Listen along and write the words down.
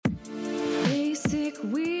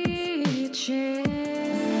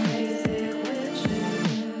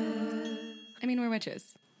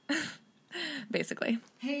witches, basically.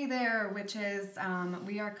 Hey there, witches.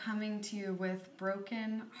 We are coming to you with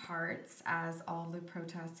broken hearts as all the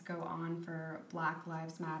protests go on for Black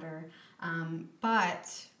Lives Matter.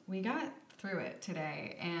 But we got through it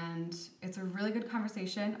today, and it's a really good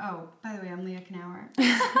conversation. Oh, by the way, I'm Leah Knauer.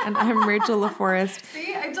 And I'm Rachel LaForest.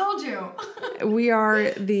 See, I told you. We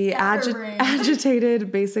are the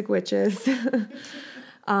agitated basic witches.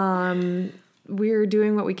 We're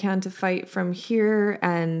doing what we can to fight from here,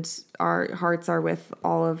 and our hearts are with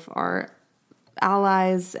all of our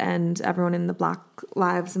allies and everyone in the Black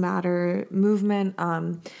Lives Matter movement.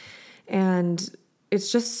 And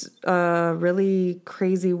it's just a really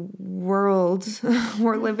crazy world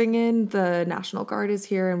we're living in. The National Guard is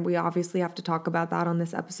here, and we obviously have to talk about that on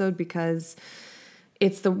this episode because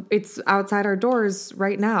it's outside our doors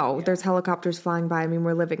right now. Yeah. There's helicopters flying by. I mean,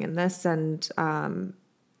 we're living in this, and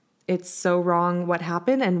it's so wrong what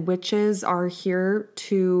happened, and witches are here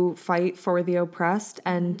to fight for the oppressed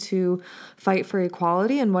and to fight for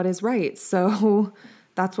equality and what is right. So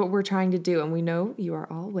that's what we're trying to do, and we know you are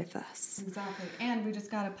all with us. Exactly. And we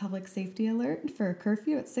just got a public safety alert for a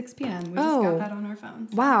curfew at 6 p.m. We just got that on our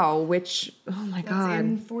phones. Wow, which, oh my God.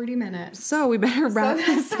 In 40 minutes. So we better wrap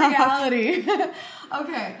this up. Reality.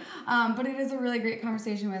 Okay. But it is a really great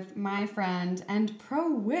conversation with my friend and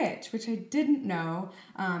pro-witch, which I didn't know,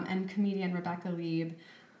 and comedian Rebecca Lieb.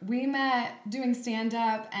 We met doing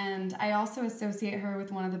stand-up, and I also associate her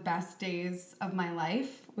with one of the best days of my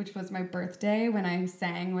life, which was my birthday when I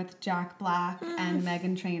sang with Jack Black and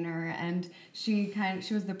Meghan Trainor, and she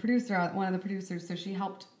was the producer, one of the producers, so she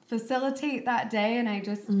helped facilitate that day, and I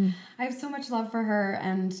have so much love for her,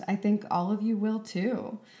 and I think all of you will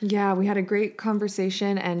too. Yeah, we had a great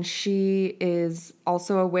conversation, and she is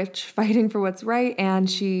also a witch fighting for what's right, and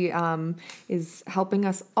she is helping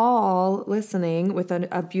us all listening with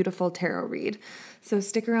a beautiful tarot read. So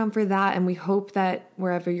stick around for that, and we hope that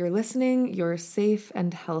wherever you're listening, you're safe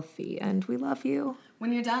and healthy, and we love you.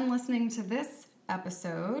 When you're done listening to this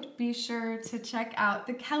episode, be sure to check out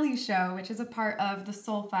The Kelly Show, which is a part of the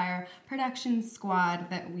Soulfire production squad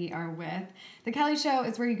that we are with. The Kelly Show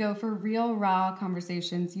is where you go for real, raw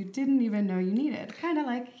conversations you didn't even know you needed, kind of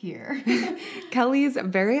like here. Kelly's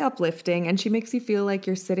very uplifting, and she makes you feel like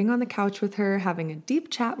you're sitting on the couch with her, having a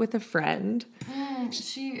deep chat with a friend.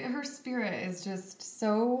 Her spirit is just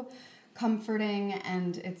so comforting,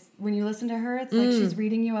 and it's when you listen to her, it's like she's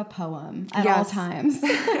reading you a poem at all times.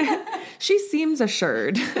 She seems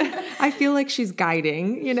assured. I feel like she's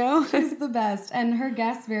guiding, you know? She's the best. And her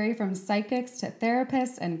guests vary from psychics to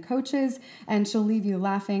therapists and coaches, and she'll leave you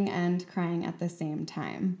laughing and crying at the same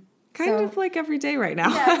time. Kind of like every day right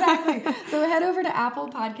now. Yeah, exactly. So head over to Apple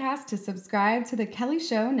Podcasts to subscribe to The Kelly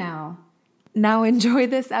Show now. Now enjoy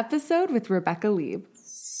this episode with Rebecca Lieb.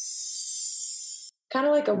 Kind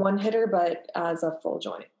of like a one-hitter, but as a full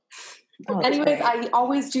joint. Oh, anyways, I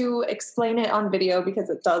always do explain it on video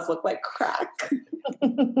because it does look like crack.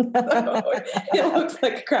 It looks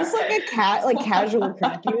like crack. It's like a casual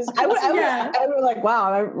crack use. I would like,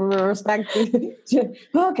 wow, I respect you.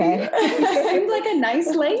 Okay. Seems like a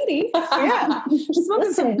nice lady. Yeah. Just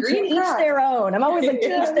smoking some green each crack. their own. I'm always like,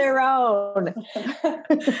 each their own.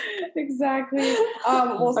 Exactly.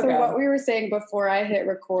 So what we were saying before I hit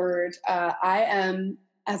record, I am,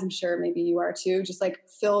 as I'm sure maybe you are too, just like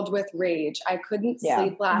filled with rage. I couldn't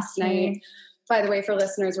sleep last night. By the way, for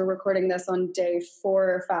listeners, we're recording this on day 4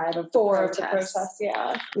 or 5 of the protests.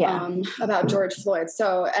 Yeah. About George Floyd.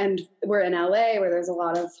 So, and we're in LA where there's a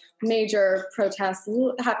lot of major protests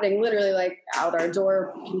happening literally like out our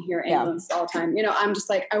door. You can hear ambulance all the time. You know, I'm just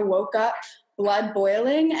like, I woke up blood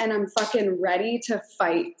boiling, and I'm fucking ready to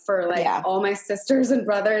fight for all my sisters and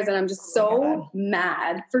brothers, and I'm just so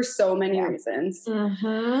mad for so many reasons.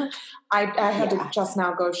 Mm-hmm. I had to just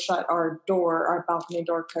now go shut our balcony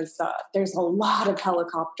door, because there's a lot of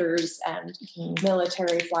helicopters and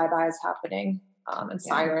military flybys happening, and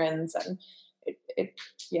sirens, and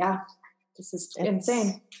this is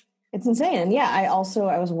insane. It's insane. And I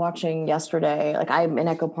was watching yesterday, like I'm in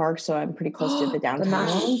Echo Park, so I'm pretty close to the downtown.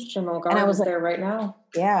 The National Guard, and I was there right now.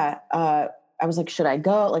 Yeah. I was like, should I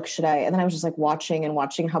go? Like, should I? And then I was just like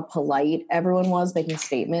watching how polite everyone was making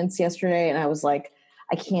statements yesterday. And I was like,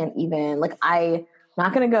 I can't even, like, I'm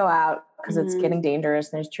not going to go out because it's getting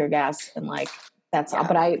dangerous and there's tear gas and like, that's all.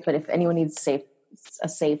 But if anyone needs a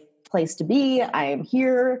safe place to be, I am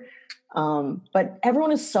here. But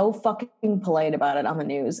everyone is so fucking polite about it on the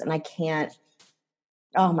news, and I can't,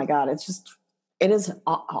 oh my God, it is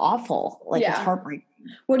awful. Like, it's heartbreaking.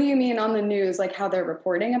 What do you mean on the news? Like how they're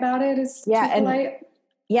reporting about it is too polite?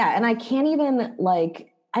 And I can't even,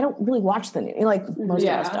 like, I don't really watch the news. Like most of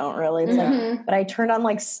us don't really. It's like, but I turned on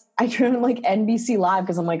NBC Live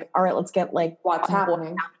because I'm like, all right, let's get like what's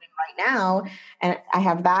happening right now. And I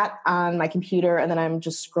have that on my computer, and then I'm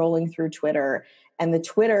just scrolling through Twitter, and the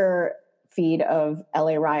Twitter feed of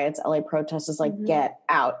LA riots, LA protests is like, get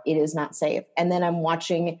out. It is not safe. And then I'm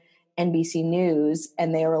watching NBC News,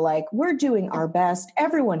 and they were like, we're doing our best.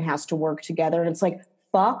 Everyone has to work together. And it's like,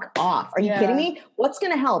 fuck off. Are you kidding me? What's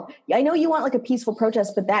going to help? I know you want like a peaceful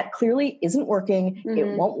protest, but that clearly isn't working. It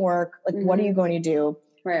won't work. Like, what are you going to do?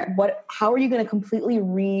 Right. How are you going to completely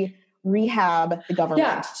rehab the government?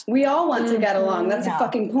 Yeah, we all want to get along. That's a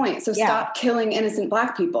fucking point. So stop killing innocent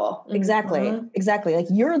Black people. Exactly. Exactly. Like,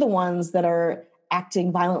 you're the ones that are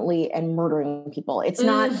acting violently and murdering people. It's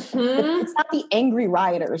not it's not the angry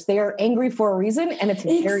rioters. They are angry for a reason, and it's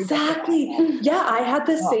very different. Yeah, I had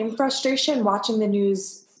the same frustration watching the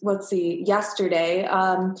news. Let's see, yesterday.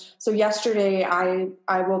 So yesterday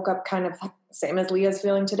I woke up kind of same as Leah's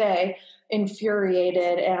feeling today,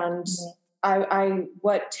 infuriated, and I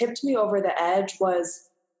what tipped me over the edge was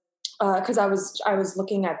because I was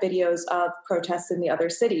looking at videos of protests in the other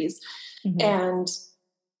cities, and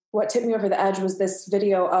what tipped me over the edge was this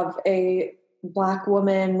video of a Black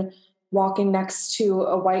woman walking next to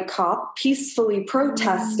a white cop, peacefully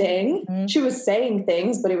protesting. She was saying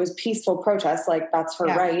things, but it was peaceful protest, like that's her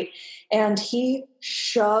right. And he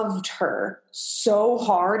shoved her so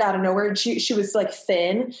hard out of nowhere. She was like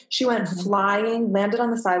thin. She went flying, landed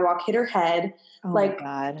on the sidewalk, hit her head. Oh like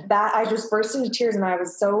God. That. I just burst into tears, and I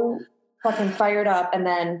was so fucking fired up. And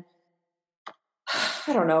then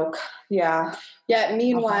I don't know. Yeah. Yeah.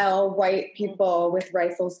 Meanwhile, white people with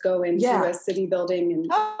rifles go into a city building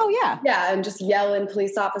and and just yell in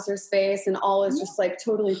police officers' face, and all is just like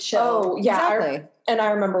totally chill. Oh yeah. Exactly. And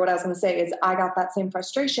I remember what I was going to say is I got that same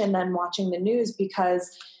frustration then watching the news,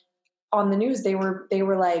 because on the news they were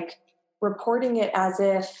like reporting it as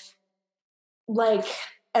if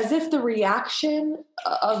the reaction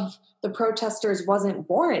of the protesters wasn't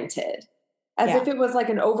warranted. As if it was like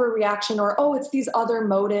an overreaction, or, it's these other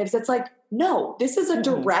motives. It's like, no, this is a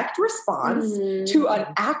direct response to an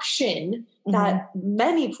action that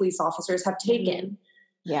many police officers have taken.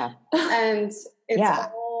 Yeah. And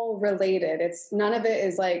it's all related. None of it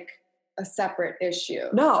is like a separate issue.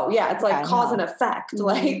 No, it's like cause and effect.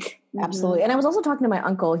 Like, absolutely. And I was also talking to my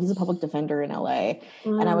uncle. He's a public defender in LA.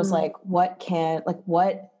 And I was like,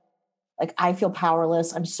 I feel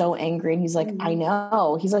powerless. I'm so angry. And he's like, I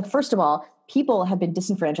know. He's like, first of all, people have been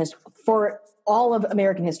disenfranchised for all of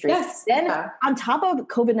American history. Yes. Then on top of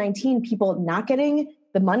COVID-19, people not getting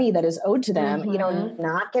the money that is owed to them,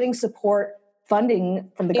 not getting support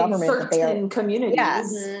funding from the government. In certain communities.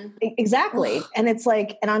 Yes, exactly. And it's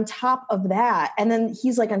like, and on top of that, and then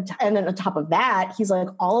he's like, and then on top of that, he's like,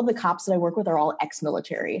 all of the cops that I work with are all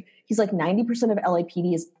ex-military. He's like, 90% of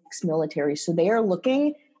LAPD is ex-military. So they are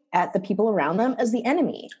looking at the people around them as the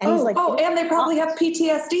enemy. And he's like, and they probably have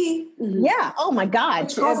PTSD. Yeah. Oh my God.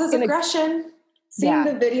 Which causes aggression. Seeing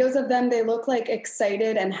the videos of them, they look like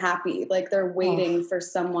excited and happy. Like they're waiting for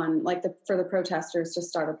someone, like for the protesters to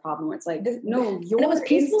start a problem. It's like, no, you're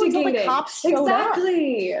instigating. The cops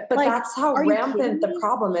exactly. But like, that's how rampant the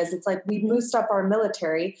problem is. It's like, we boost up our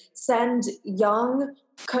military, send young,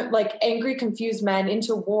 like angry, confused men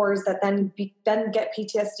into wars that then get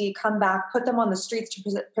PTSD, come back, put them on the streets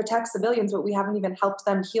to protect civilians, but we haven't even helped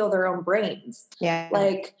them heal their own brains. Yeah.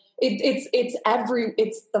 Like it's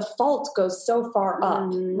the fault goes so far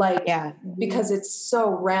up, because it's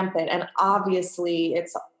so rampant, and obviously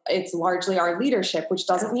it's largely our leadership, which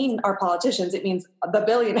doesn't mean our politicians. It means the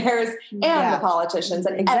billionaires and the politicians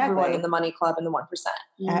and everyone in the money club and the 1%.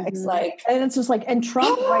 It's like, and it's just like, and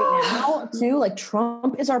Trump right now too, like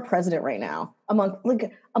Trump is our president right now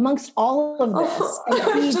amongst all of this.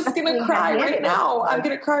 I'm just going to cry right now. I'm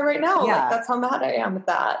going to cry right now. Yeah. Like, that's how mad I am with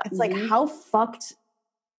that. It's like, how fucked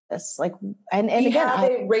this, like, and we again, have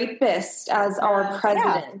a rapist as our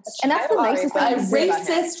president. And that's the nicest thing. A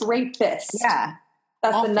racist rapist. Yeah.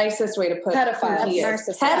 That's the nicest way to put it.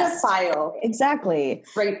 Pedophile. Exactly.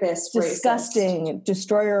 Rapist. Disgusting. Racist.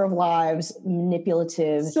 Destroyer of lives.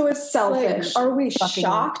 Manipulative. So it's selfish. Like, are we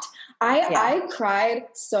shocked? I cried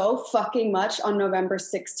so fucking much on November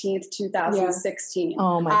 16th, 2016.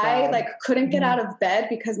 Oh my God. I couldn't get out of bed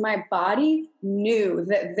because my body knew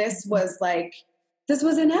that this was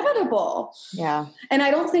inevitable. Yeah. And I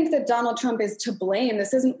don't think that Donald Trump is to blame.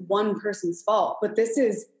 This isn't one person's fault, but this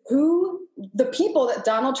is the people that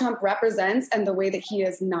Donald Trump represents, and the way that he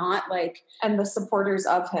is not and the supporters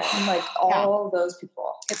of him, all those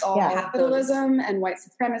people. It's all capitalism and white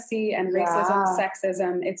supremacy and racism,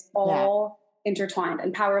 sexism. It's all intertwined,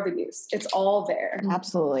 and power of abuse. It's all there.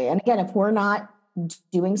 Absolutely. And again, if we're not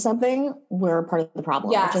doing something, we're part of the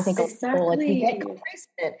problem. Yes, which I think exactly. Like we get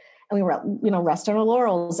complacent and we rest on our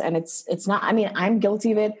laurels, and it's not, I mean, I'm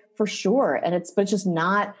guilty of it for sure. And but it's just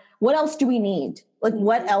not, what else do we need? Like,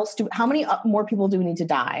 what else how many more people do we need to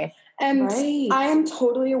die? And I am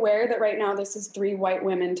totally aware that right now this is 3 white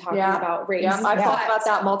women talking about race. Yeah, I've thought about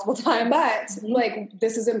that multiple times. But like,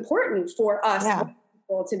 this is important for us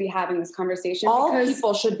to be having this conversation. All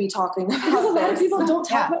people should be talking about because a lot of people don't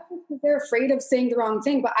talk about this because they're afraid of saying the wrong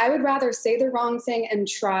thing. But I would rather say the wrong thing and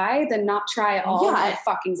try than not try at all and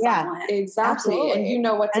fucking silent. Exactly. Absolutely. And you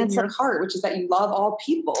know what's in your heart, which is that you love all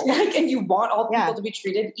people. Like, and you want all people to be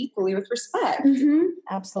treated equally with respect. Mm-hmm.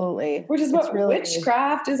 Absolutely. Which is what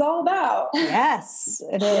witchcraft is all about. Yes,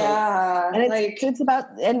 it is. Yeah. And it's about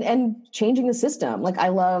and changing the system. Like, I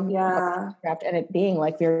love witchcraft and it being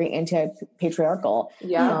like very anti-patriarchal.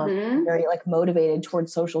 Yeah. Very like motivated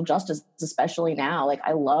towards social justice, especially now. Like,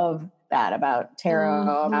 I love that about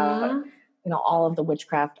tarot, about all of the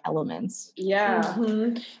witchcraft elements. Yeah.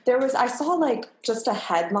 I saw like just a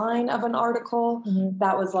headline of an article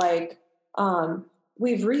that was like,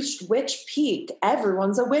 we've reached witch peak.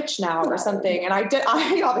 Everyone's a witch now, or something. And I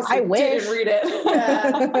obviously didn't read it.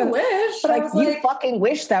 Yeah, I wish. But I was you fucking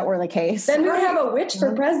wish that were the case. Then we would have a witch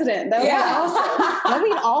for president. That would be awesome. Then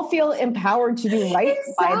we'd all feel empowered to do right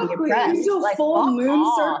by the oppressed. We do full moon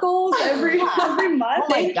circles every month. Oh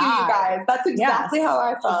Thank you, guys. That's exactly how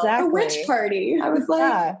I felt. Exactly. The witch party.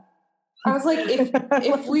 I was like,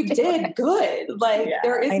 if we did good, like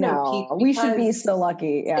there is no peak. We should be so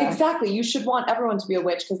lucky. Yeah. Exactly. You should want everyone to be a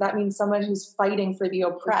witch because that means someone who's fighting for the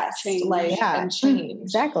oppressed, and change.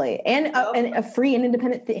 Exactly. And a free and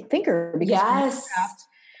independent thinker. Because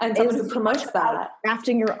and someone who promotes that.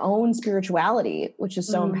 Crafting your own spirituality, which is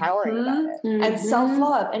so empowering about it. And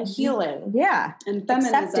self-love and healing. Yeah. And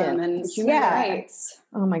feminism and human rights.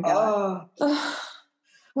 Oh my God.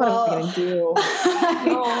 What am I going to do?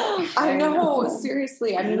 I know.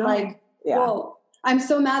 Seriously. I mean, well, I'm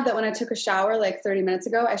so mad that when I took a shower like 30 minutes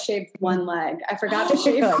ago, I shaved one leg. I forgot to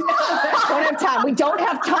shave. Don't have time. We don't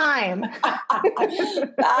have time.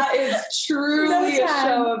 That is truly a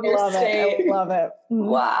show of your state. I love it.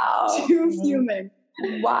 Wow. Too fuming.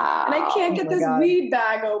 Wow. And I can't get this weed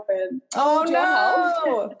bag open. Oh,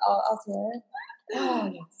 no. I'll do it. Oh,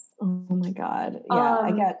 yes. Oh my God. Yeah.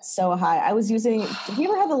 I got so high. I was using, did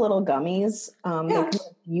you ever have the little gummies? They're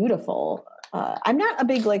beautiful. I'm not a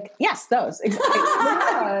big those. Exactly.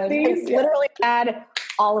 I literally had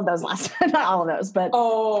all of those last night. Not all of those, but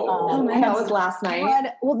that was last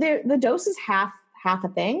night. Well, the dose is half a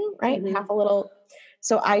thing, right? Half a little.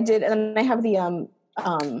 So I did, and then I have the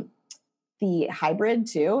hybrid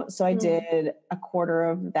too. So I did a quarter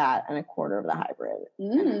of that and a quarter of the hybrid.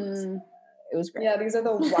 It was great. Yeah, these are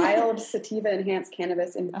the wild sativa enhanced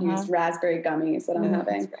cannabis infused raspberry gummies that I'm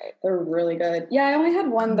having. They're really good. Yeah, I only had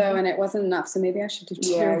one though, and it wasn't enough. So maybe I should do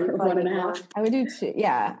 2 or 1.5. I would do 2.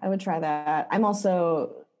 Yeah, I would try that. I'm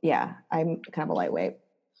also, I'm kind of a lightweight.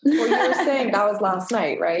 Well, you were saying that was last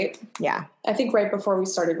night, right? Yeah. I think right before we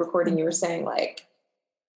started recording, you were saying like,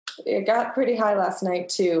 it got pretty high last night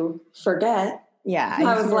to forget. Yeah.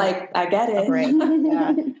 I was like, I get it. Right.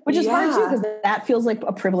 Yeah. Which is hard too, because that feels like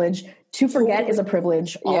a privilege. To forget is a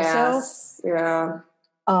privilege also. Yes. Yeah.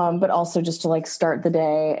 But also just to like start the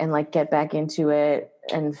day and like get back into it.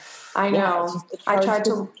 And I know I tried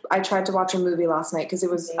to watch a movie last night because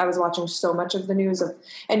I was watching so much of the news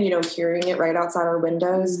and hearing it right outside our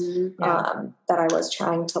windows that I was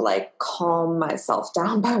trying to like calm myself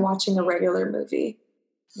down by watching a regular movie.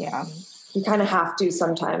 Yeah. You kind of have to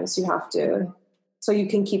sometimes. You have to. So you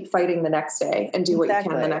can keep fighting the next day and do what you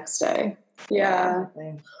can the next day. Yeah.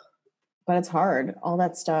 But it's hard. All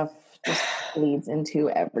that stuff just bleeds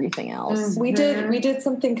into everything else. We did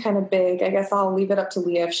something kind of big. I guess I'll leave it up to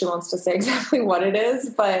Leah if she wants to say exactly what it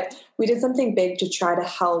is, but we did something big to try to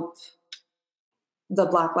help the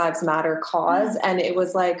Black Lives Matter cause, and it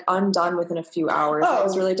was like undone within a few hours. It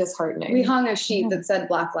was really disheartening. We hung a sheet that said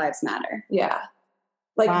Black Lives Matter. Yeah.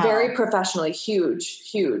 Like very professionally, huge.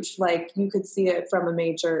 Like you could see it from a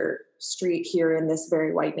major street here in this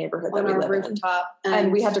very white neighborhood that we live rooftop, in.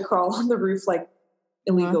 And we had to crawl on the roof like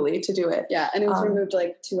illegally to do it. Yeah, and it was removed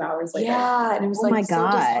like 2 hours later. Yeah, and it was so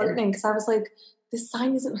disheartening because I was like, this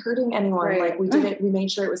sign isn't hurting anyone. Right. Like we did it. We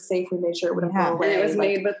made sure it was safe. We made sure it wouldn't go away. And it was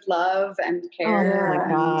made with love and care. Oh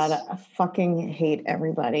my God. I fucking hate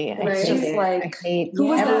everybody. Right. It's just like, I hate who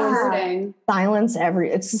was that hurting? Silence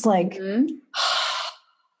it's just like,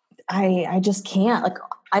 I just can't. Like,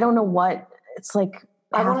 I don't know what it's like.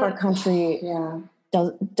 Half our country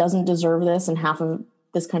doesn't deserve this, and half of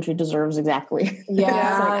this country deserves exactly. Yeah.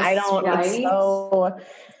 Like, I don't, right? It's so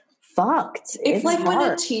fucked. It's like hard.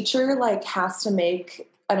 When a teacher like has to make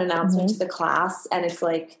an announcement to the class and it's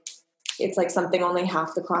like something only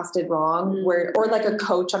half the class did wrong, or like a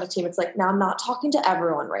coach on a team, it's like, now I'm not talking to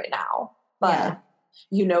everyone right now, but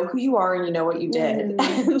you know who you are and you know what you did.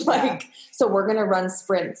 And like, so we're going to run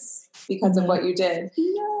sprints because of what you did.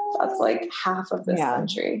 That's like half of this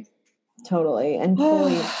country. Totally. And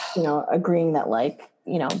fully, you know, agreeing that like,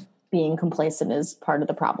 you know, being complacent is part of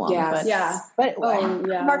the problem. Yes. But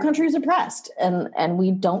our country is oppressed and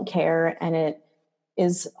we don't care. And it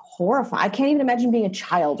is horrifying. I can't even imagine being a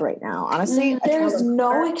child right now. Honestly, there's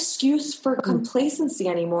no excuse for complacency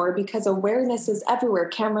anymore because awareness is everywhere.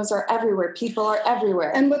 Cameras are everywhere. People are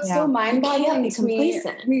everywhere. And what's so mind-boggling to me,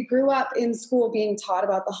 we grew up in school being taught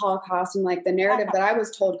about the Holocaust, and like the narrative that I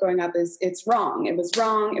was told growing up is it's wrong. It was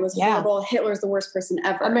wrong. It was horrible. Hitler's the worst person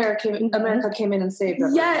ever. America came in and saved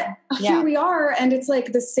us. Yet here we are, and it's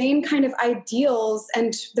like the same kind of ideals.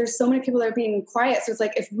 And there's so many people that are being quiet. So it's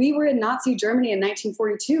like if we were in Nazi Germany in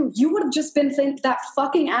 1942. You would have just been that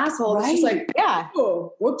fucking asshole. Right. It's just like,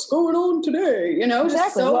 oh, what's going on today? You know,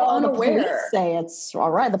 just so unaware. The police say it's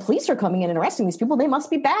all right. The police are coming in and arresting these people. They must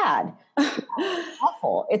be bad.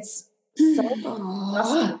 Awful. It's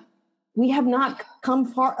so we have not come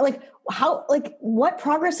far. Like how? Like what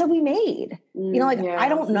progress have we made? You know, like I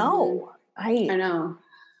don't know. I know.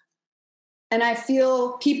 And I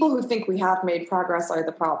feel people who think we have made progress are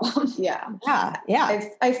the problem. Yeah.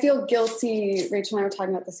 I feel guilty. Rachel and I were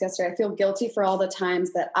talking about this yesterday. I feel guilty for all the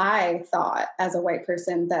times that I thought as a white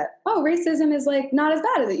person that, racism is like not as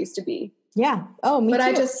bad as it used to be. Yeah. Oh, me too.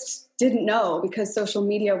 I just didn't know because social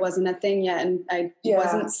media wasn't a thing yet. And I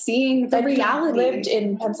wasn't seeing the reality. I lived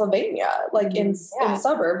in Pennsylvania, like in a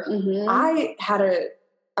suburb. Mm-hmm.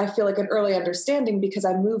 I feel like an early understanding because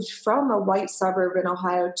I moved from a white suburb in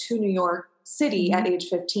Ohio to New York City at age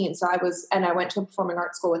 15. So I went to a performing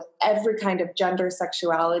arts school with every kind of gender,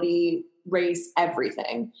 sexuality, race,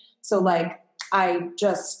 everything. So like, I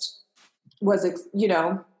just was, you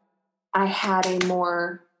know, I had a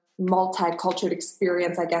more multicultural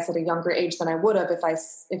experience, I guess, at a younger age than I would have if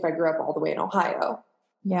I grew up all the way in Ohio.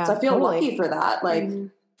 Yeah. So I feel lucky for that. Like,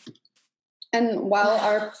 and while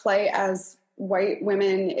our plight as white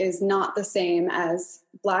women is not the same as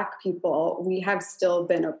Black people, we have still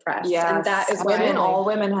been oppressed. Yes. And that is why all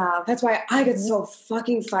women have. That's why I get so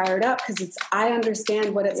fucking fired up because I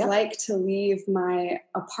understand what it's like to leave my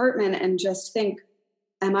apartment and just think,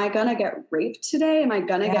 am I going to get raped today? Am I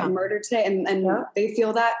going to get murdered today? And they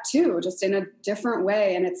feel that too, just in a different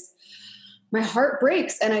way. And my heart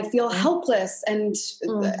breaks and I feel helpless. And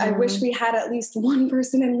I wish we had at least one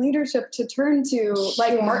person in leadership to turn to,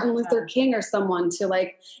 like Martin Luther King or someone to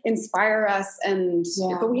like inspire us.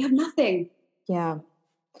 But we have nothing. Yeah.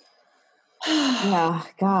 Yeah.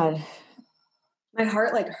 God. My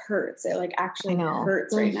heart like hurts. It like actually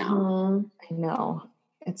hurts right now. I know.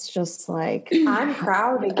 It's just like, I'm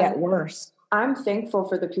proud to get worse. I'm thankful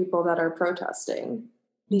for the people that are protesting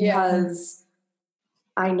because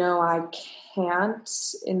I know I can't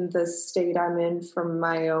in the state I'm in from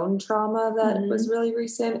my own trauma that was really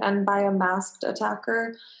recent and by a masked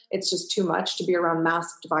attacker. It's just too much to be around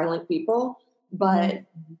masked violent people, but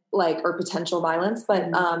like, or potential violence.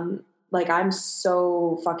 But, like, I'm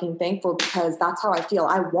so fucking thankful because that's how I feel.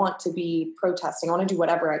 I want to be protesting. I want to do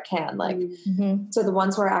whatever I can. Like, so the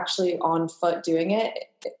ones who are actually on foot doing it,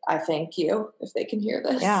 I thank you if they can hear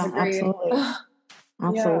this. Yeah, absolutely.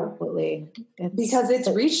 Absolutely. Because it's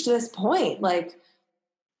reached this point, like,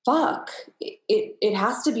 fuck, it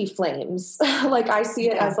has to be flames. Like, I see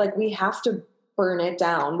it as like, we have to burn it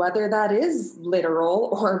down, whether that is literal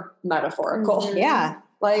or metaphorical. Yeah.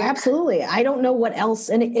 Like, absolutely. I don't know what else.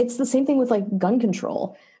 And it's the same thing with like gun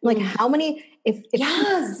control. Like how many, if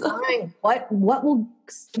what will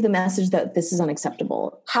give the message that this is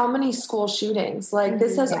unacceptable? How many school shootings? Like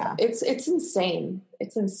this has, it's insane.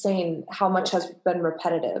 It's insane how much has been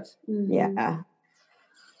repetitive. Yeah.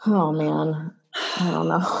 Oh man. I don't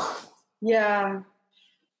know. Yeah.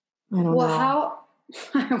 I don't know. Well, how,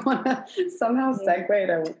 I want to somehow segue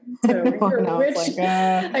to which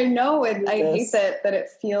I know it. I hate that it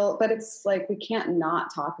feels, but it's like we can't not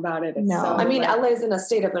talk about it. It's I mean, LA is in a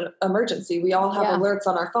state of an emergency. We all have alerts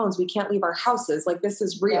on our phones. We can't leave our houses. Like this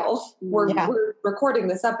is real. We're recording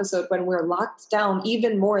this episode when we're locked down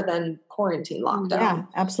even more than quarantine lockdown. Yeah,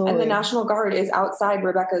 absolutely. And the National Guard is outside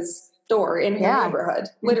Rebecca's door in her neighborhood.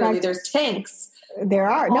 Literally, there's tanks. There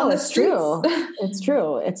are. No, it's true. It's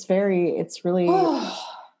true. It's really,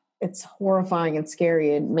 it's horrifying and scary.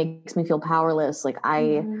 It makes me feel powerless. Like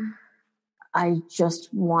I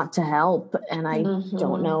just want to help, and I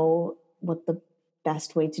don't know what the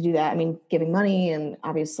best way to do that. I mean, giving money and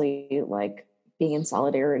obviously like being in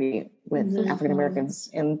solidarity with African Americans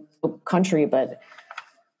in the country, but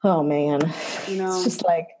oh man, it's just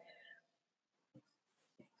like,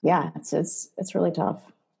 yeah, it's really tough.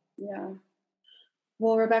 Yeah.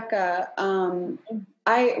 Well, Rebecca,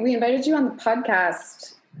 we invited you on the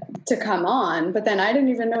podcast to come on, but then I didn't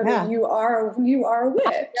even know that you are a witch.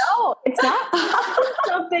 No, it's not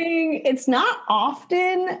something. It's not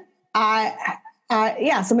often.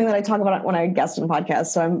 Something that I talk about when I guest on podcasts.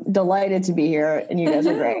 So I'm delighted to be here, and you guys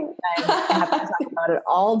are great. I'm happy to talk about it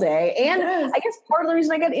all day. And I guess part of the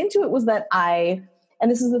reason I got into it was that and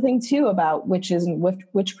this is the thing too about witches and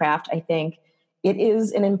witchcraft. I think it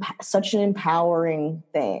is such an empowering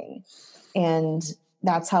thing, and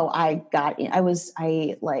that's how I got in. I was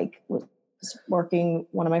working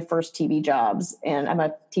one of my first TV jobs, and I'm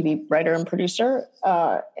a TV writer and producer,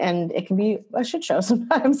 and it can be a shit show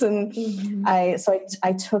sometimes. And I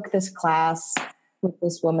took this class with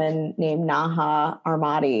this woman named Naha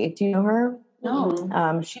Armadi. Do you know her?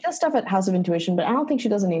 No. She does stuff at House of Intuition, but I don't think she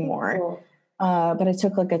does anymore. Cool. But I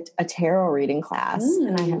took like a tarot reading class,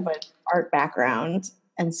 and I have an art background.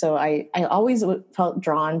 And so I always felt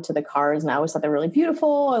drawn to the cards, and I always thought they're really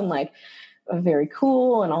beautiful and like very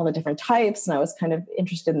cool and all the different types. And I was kind of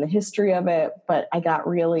interested in the history of it, but I got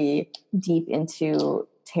really deep into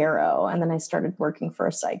tarot. And then I started working for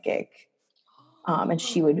a psychic. And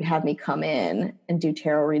she would have me come in and do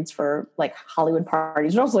tarot reads for like Hollywood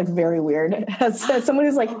parties. It's also like very weird as someone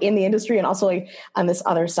who's like in the industry and also like on this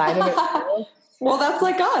other side of it. Well, that's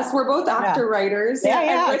like us. We're both actor writers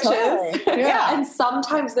and witches. Totally. And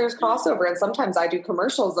sometimes there's crossover, and sometimes I do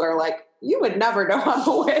commercials that are like, you would never know I'm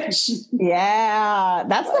a witch. Yeah,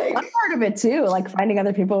 that's the fun part of it too. Like finding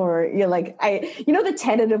other people where you're like, the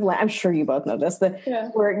tentative. I'm sure you both know this.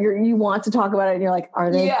 Where you want to talk about it, and you're like,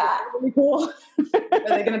 are they really cool? Are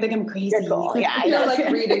they going to think I'm crazy? You're cool. Yeah, you're like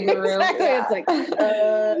reading the room. Exactly. It's like,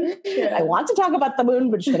 I want to talk about the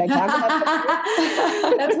moon, but should I talk about the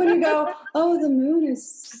moon? That's when you go, oh, the moon is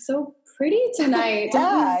so pretty tonight.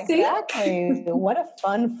 Yeah, exactly. What a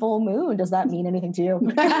fun full moon. Does that mean anything to you?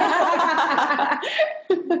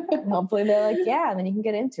 Hopefully they're like, yeah, and then you can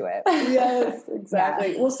get into it. Yes,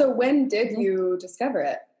 exactly. Yeah. Well, so when did you discover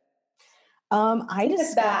it?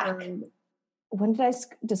 When did I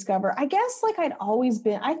discover? I guess like I've always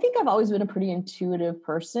been a pretty intuitive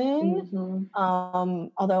person.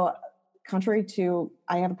 Although contrary to,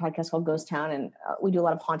 I have a podcast called Ghost Town, and we do a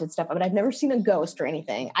lot of haunted stuff, but I've never seen a ghost or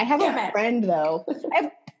anything. I have a friend though. I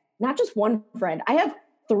have not just one friend. I have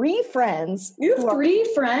 3 friends. You have 3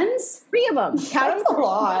 friends? 3 of them. That's a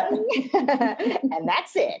lot. And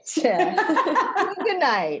that's it. Good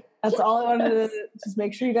night. That's all I wanted to just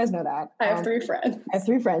make sure you guys know that. I have 3 friends. I have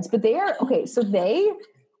 3 friends, but they are, okay, so they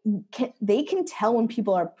can tell when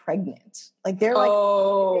people are pregnant. Like they're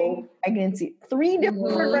like pregnancy. 3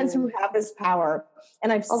 different friends who have this power.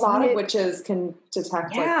 And I've seen a lot of witches can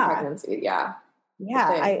detect like pregnancy. Yeah. Yeah.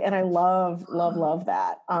 I love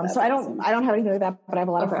that. So I don't have anything like that, but I have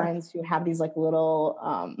a lot of friends who have these like little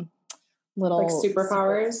like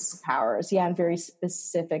superpowers. Yeah. And very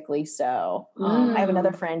specifically so. I have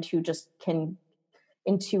another friend who just can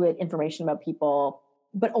intuit information about people,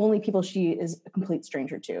 but only people she is a complete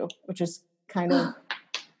stranger to, which is kind of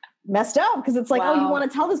messed up because it's like, oh, you want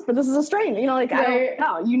to tell this, but this is a stranger, I don't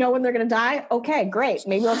know. You know when they're going to die? Okay, great.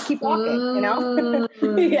 Maybe let's keep walking,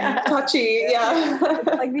 Touchy. Yeah.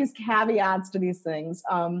 Like these caveats to these things.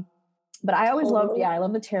 But I always loved, I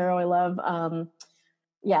love the tarot. I love,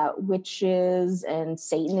 witches and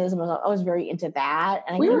Satanism. I was very into that.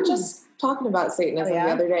 And we were just talking about Satanism the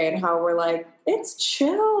other day and how we're like, it's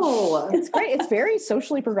chill. It's great. It's very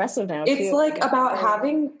socially progressive now. It's like about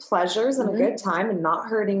having pleasures and a good time and not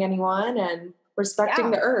hurting anyone and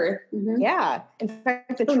respecting the earth. Yeah. In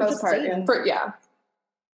fact, the for the most part,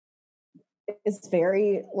 it's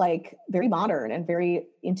very modern and very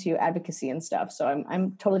into advocacy and stuff. So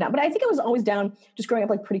I'm totally down. But I think I was always down just growing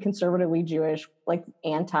up like pretty conservatively Jewish, like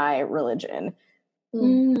anti-religion.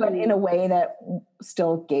 But in a way that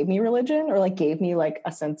still gave me religion or like gave me like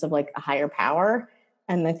a sense of like a higher power.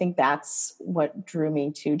 And I think that's what drew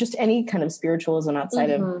me to just any kind of spiritualism outside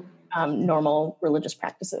of normal religious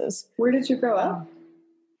practices. Where did you grow up?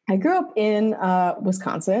 I grew up in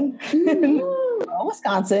Wisconsin. Rural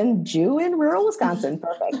Wisconsin, Jew in rural Wisconsin.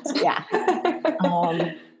 Perfect. Yeah.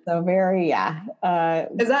 So very,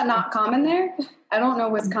 Is that not common there? I don't know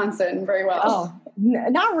Wisconsin very well. Oh,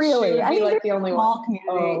 not really. I mean, like the only small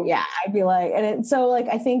community. Yeah, I'd be like, so like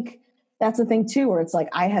I think that's the thing too, where it's like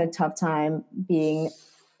I had a tough time being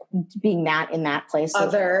being that in that place.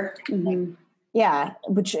 Other. Mm-hmm. Yeah.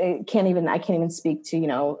 Which I can't even speak to, you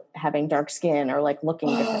know, having dark skin or like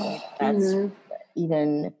looking differently. That's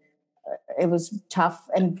even, it was tough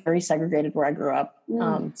and very segregated where I grew up.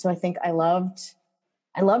 So I think I love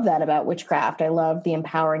that about witchcraft. I love the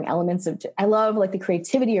empowering elements I love like the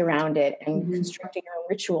creativity around it and constructing your own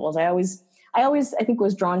rituals. I always, I think,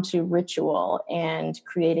 was drawn to ritual and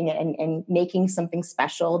creating it and making something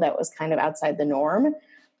special that was kind of outside the norm,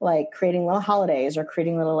 like creating little holidays or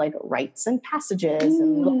creating little like rites and passages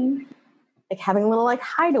and little, like having little like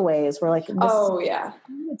hideaways where like,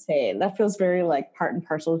 meditate. That feels very like part and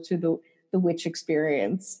parcel to the witch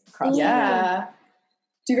experience. Across Do you have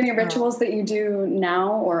any rituals that you do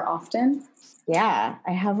now or often? Yeah,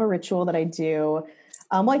 I have a ritual that I do.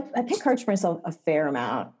 Well, I pick cards for myself a fair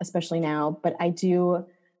amount, especially now, but I do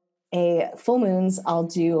full moons. I'll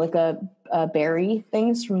do like a bury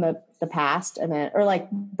things from the past and then, or like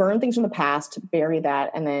burn things from the past, bury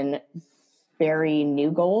that, and then bury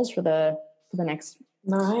new goals for the next.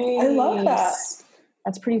 Nice. I love that.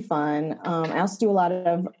 That's pretty fun. I also do a lot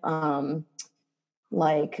of I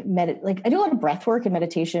do a lot of breath work and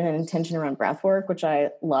meditation and intention around breath work, which I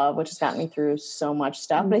love, which has gotten me through so much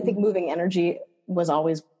stuff. But I think moving energy was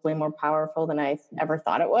always way more powerful than I ever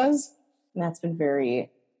thought it was. And that's been very,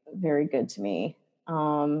 very good to me.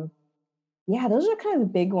 Those are kind of the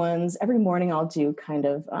big ones. Every morning I'll do kind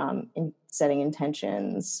of setting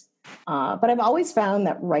intentions. But I've always found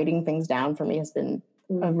that writing things down for me has been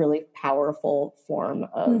a really powerful form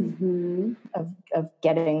of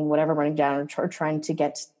getting whatever I'm writing down or trying to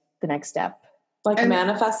get the next step. Like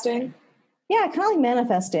manifesting? Yeah, kind of like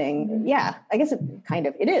manifesting. Yeah, I guess it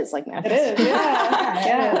is like manifesting. It is,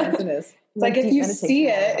 yeah. It is. It's like if you see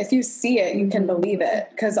it, you can believe it,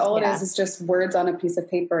 because all it is just words on a piece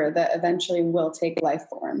of paper that eventually will take life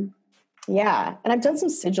form. Yeah, and I've done some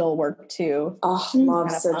sigil work too. Oh, love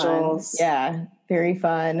sigils. Fun. Yeah, very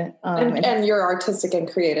fun. And you're artistic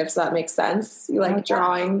and creative, so that makes sense. You like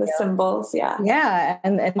drawing the symbols. Yeah,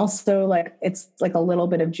 and also like it's like a little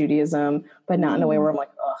bit of Judaism, but not in a way where I'm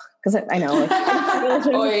like, ugh, because I know like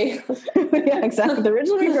yeah, exactly. The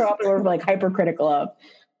religion we grew up in, we're like hypercritical of,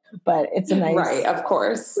 but it's a nice right, of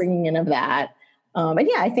course, bringing in of that. And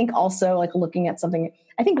yeah, I think also like looking at something,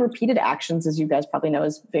 I think repeated actions, as you guys probably know,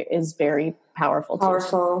 is very powerful.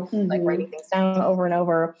 Powerful. Too. Like writing things down over and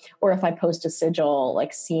over, or if I post a sigil,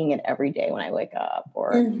 like seeing it every day when I wake up,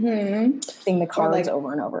 or seeing the cards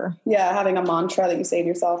over and over. Yeah, having a mantra that you say to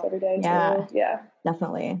yourself every day. Yeah, too. Yeah,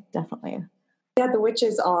 definitely. They had the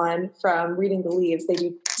witches on from Reading the Leaves. They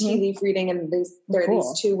do tea leaf reading, and there are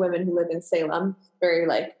these two women who live in Salem, very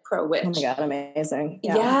like pro-witch. Oh my God, amazing.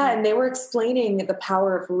 Yeah, and they were explaining the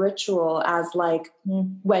power of ritual as like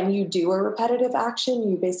when you do a repetitive action,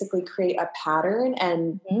 you basically create a pattern,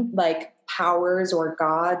 and like powers or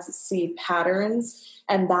gods see patterns,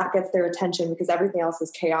 and that gets their attention because everything else is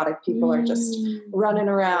chaotic. People are just running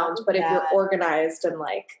around. But if you're organized and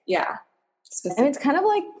like, specific. And it's kind of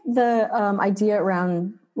like the idea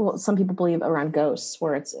around, well, some people believe around ghosts,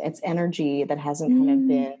 where it's energy that hasn't kind of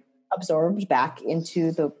been absorbed back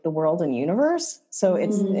into the world and universe. So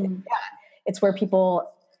it's where people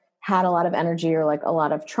had a lot of energy or like a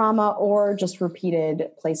lot of trauma, or just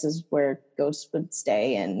repeated places where ghosts would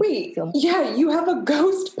stay and feel. Yeah, you have a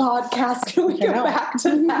ghost podcast. Can we get back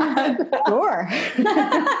to that? Sure.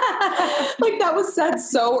 Like that was said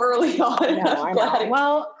so early on. I know.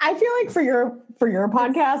 Well, I feel like for your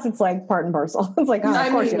podcast, it's like part and parcel. It's like, of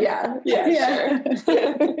course. Sure.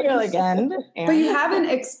 You're like, and but you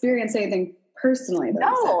haven't experienced anything personally, though.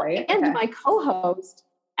 No, right? And my co-host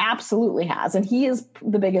absolutely has, and he is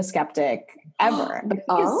the biggest skeptic ever. But he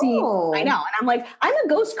has seen, I know, and I'm like, I'm a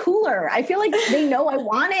ghost cooler. I feel like they know I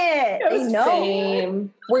want it. They know.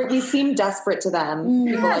 Same. We seem desperate to them.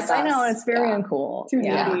 Yes, like I know. It's very uncool. Too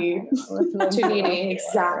needy. Too needy.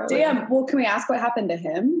 Exactly. Damn. Well, can we ask what happened to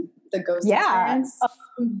him? The ghost experience?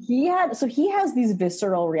 He has these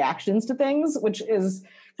visceral reactions to things, which is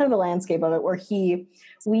kind of the landscape of it, where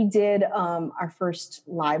we did our first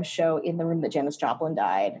live show in the room that Janis Joplin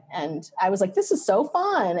died, and I was like, this is so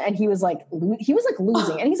fun, and he was like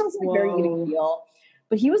losing, and he's also like very even keel,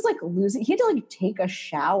 but he was like losing. He had to like take a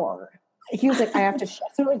shower. He was like, I have to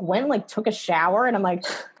so like went and like took a shower, and I'm like,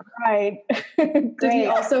 all right. Did he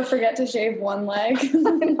also forget to shave one leg?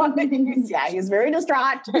 Yeah, he was very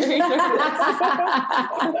distraught.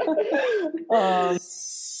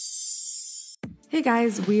 Hey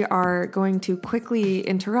guys, we are going to quickly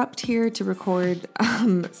interrupt here to record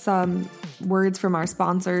some words from our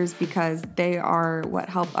sponsors because they are what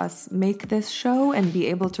help us make this show and be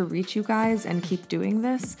able to reach you guys and keep doing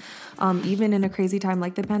this, even in a crazy time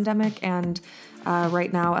like the pandemic. And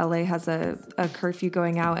right now, LA has a curfew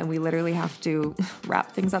going out and we literally have to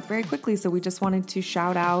wrap things up very quickly. So we just wanted to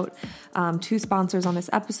shout out two sponsors on this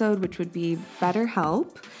episode, which would be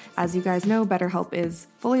BetterHelp. As you guys know, BetterHelp is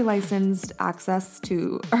fully licensed access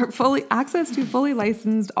to fully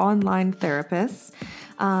licensed online therapists,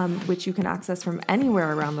 which you can access from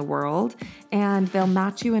anywhere around the world, and they'll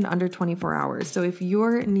match you in under 24 hours. So if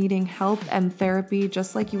you're needing help and therapy,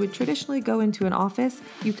 just like you would traditionally go into an office,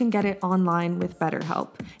 you can get it online with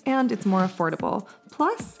BetterHelp, and it's more affordable.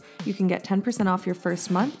 Plus, you can get 10% off your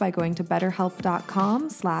first month by going to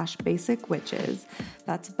betterhelp.com/basicwitches.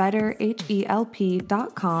 That's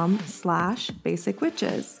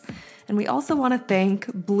betterhelp.com/basicwitches. And we also want to thank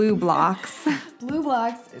BlueBlox.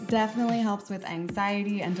 BlueBlox definitely helps with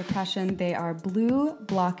anxiety and depression. They are blue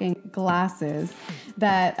blocking glasses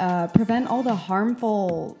that prevent all the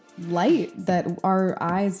harmful light that our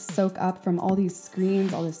eyes soak up from all these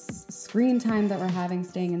screens, all this screen time that we're having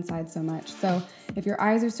staying inside so much. So if your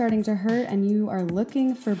eyes are starting to hurt and you are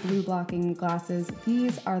looking for blue blocking glasses,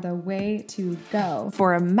 these are the way to go.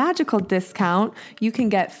 For a magical discount, you can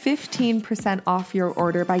get 15% off your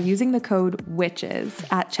order by using the code WITCHES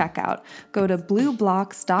at checkout. Go to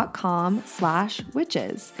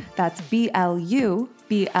blueblox.com/witches. That's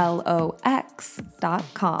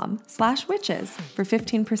BLUBLOX.com/witches for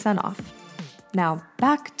 15% off. Now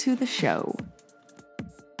back to the show.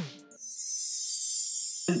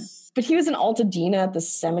 But he was in Altadena at the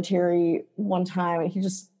cemetery one time, and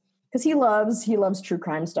because he loves true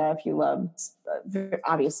crime stuff. He loves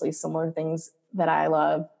obviously similar things that I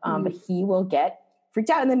love, but he will get freaked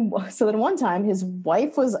out. And then one time his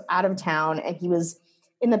wife was out of town and he was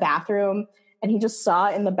in the bathroom and he just saw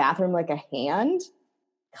in the bathroom like a hand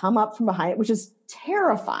come up from behind it, which is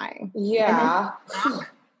terrifying. Yeah.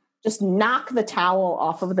 Just knock the towel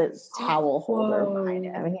off of the towel holder behind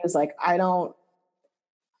him. And he was like, what?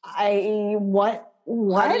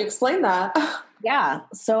 How do you explain that? Yeah.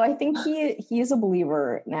 So I think he is a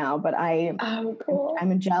believer now, but I'm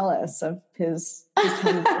jealous of his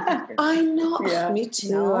I know. Yeah. Me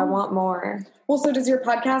too. No. I want more. Well, so does your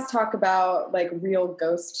podcast talk about like real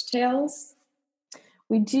ghost tales?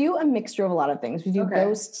 We do a mixture of a lot of things. We do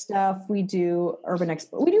ghost stuff. We do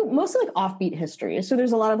we do mostly like offbeat history. So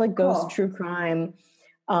there's a lot of like ghost, true crime,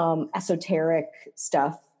 esoteric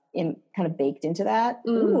stuff in kind of baked into that.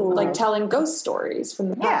 Like telling ghost stories from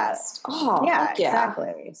the past. Oh, yeah,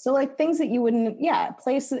 exactly. So like things that you wouldn't,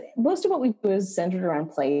 place. Most of what we do is centered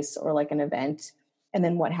around place or like an event and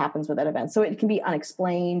then what happens with that event. So it can be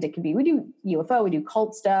unexplained. It can be, we do UFO, we do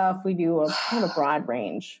cult stuff. We do a kind of a broad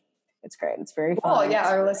range. It's great. It's very fun. Oh yeah.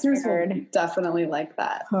 Our listeners would definitely like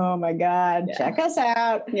that. Oh my God. Yeah. Check us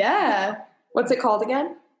out. Yeah. What's it called again?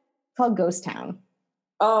 It's called Ghost Town.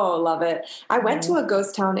 Oh, love it. I went to a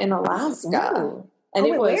ghost town in Alaska and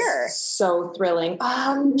it was so thrilling.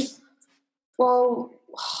 Well,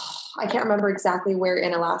 I can't remember exactly where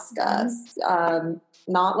in Alaska.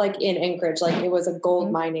 Not like in Anchorage, like it was a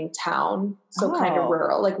gold mining town. So kind of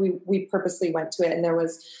rural. Like we purposely went to it and there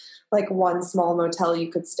was like one small motel you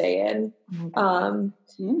could stay in. And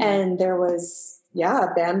there was,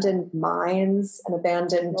 abandoned mines and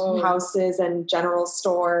abandoned houses and general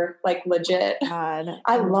store, like legit. God,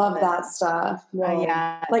 I love that stuff. Like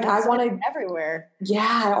I want to everywhere.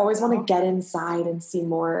 Yeah, I always want to get inside and see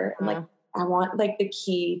more. And like I want like the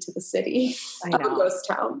key to the city of a ghost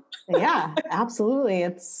town. Yeah, absolutely.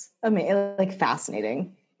 It's like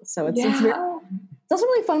fascinating. So it's very, it's also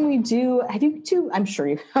really fun. I'm sure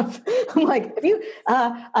you have. Have you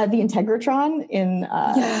the Integratron in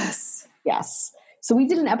yes. So we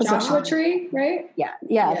did an episode. Joshua Tree, right? Yeah.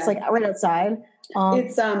 It's like right outside.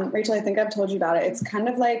 It's Rachel, I think I've told you about it. It's kind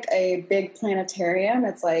of like a big planetarium.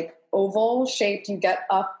 It's like oval shaped. You get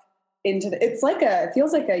up into it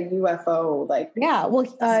feels like a UFO,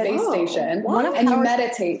 space station. And you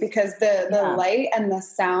meditate because the light and the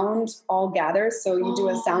sound all gathers. So you do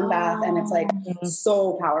a sound bath and it's like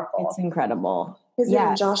so powerful. It's incredible. Is it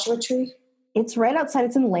in Joshua Tree? It's right outside.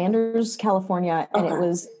 It's in Landers, California. And it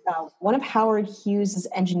was one of Howard Hughes'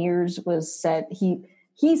 engineers said he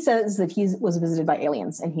says that he was visited by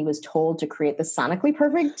aliens and he was told to create the sonically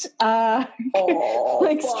perfect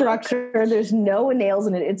structure. There's no nails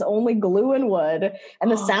in it. It's only glue and wood.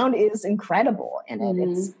 And the sound is incredible in it.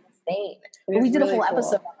 It's insane. But we did a whole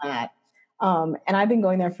episode on that. And I've been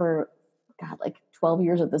going there for, 12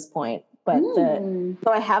 years at this point. but so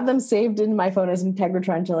I have them saved in my phone as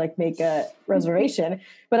Integratron to like make a reservation.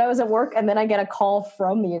 But I was at work and then I get a call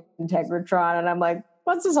from the Integratron and I'm like,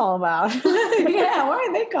 what's this all about? Yeah, why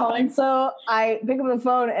are they calling? So I pick up the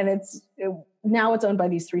phone and now it's owned by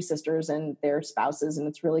these 3 sisters and their spouses, and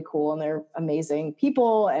it's really cool, and they're amazing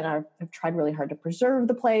people, and I've tried really hard to preserve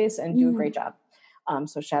the place and do a great job.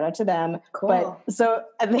 So shout out to them. Cool. But so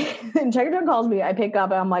and then Integratron calls me, I pick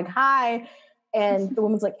up and I'm like, hi. And the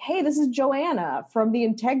woman's like, hey, this is Joanna from the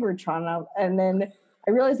Integratron. And then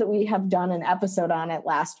I realized that we have done an episode on it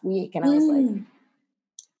last week. And I was like,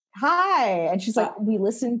 hi. And she's like, we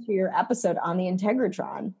listened to your episode on the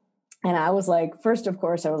Integratron. And I was like, first, of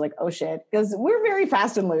course, I was like, oh shit, because we're very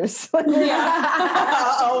fast and loose. What do we do?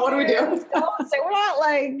 So we're not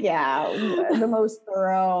like, the most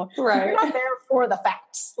thorough. Right. We're not there for the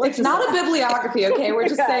facts. It's not a bibliography, okay? We're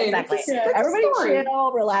just saying. Exactly. Everybody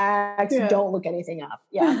chill, relax, don't look anything up.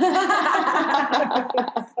 Yeah.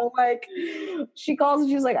 So like, she calls and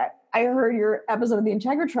she's like, I heard your episode of the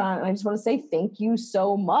Integratron and I just want to say thank you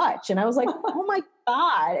so much. And I was like, oh my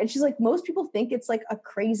God. And she's like, most people think it's like a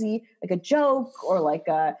crazy, like a joke or like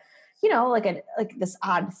a, like this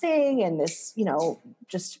odd thing and this,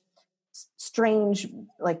 just strange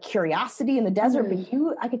like curiosity in the desert. But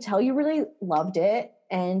I could tell you really loved it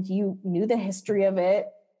and you knew the history of it.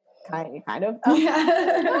 Kind of.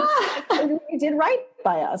 You did right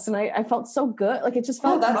by us. And I felt so good. Like it just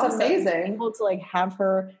felt that's amazing. Able to like have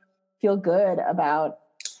her feel good about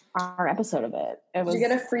our episode of it. Did you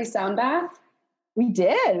get a free sound bath? We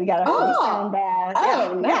did. We got a free sound bath.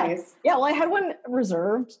 Oh, nice. Yeah. Well, I had one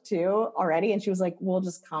reserved too already. And she was like, we'll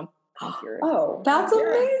just comp here. Oh, that's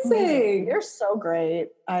amazing. You're so great.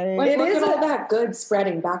 It is all that good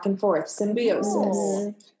spreading back and forth,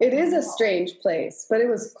 symbiosis. It is a strange place, but it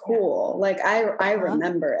was cool. Like I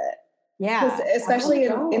remember it. Yeah. Especially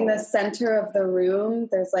in the center of the room,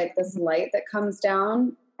 there's like this light that comes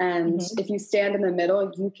down. And if you stand in the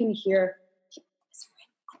middle, you can hear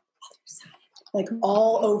like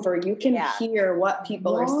all over. You can hear what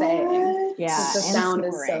people are saying. Yeah. The sound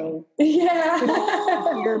is so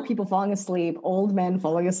hear people falling asleep, old men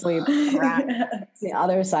falling asleep around the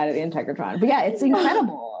other side of the Integratron. But yeah, it's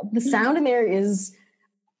incredible. The sound in there is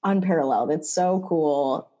unparalleled. It's so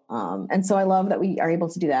cool. And so I love that we are able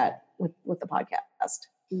to do that with the podcast.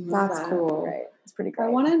 That's cool. Right. It's pretty great. I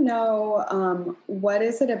want to know what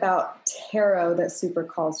is it about tarot that super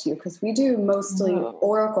calls to you? Because we do mostly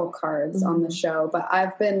oracle cards on the show, but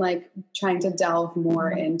I've been like trying to delve more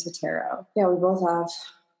into tarot. Yeah, we both have.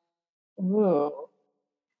 Ooh.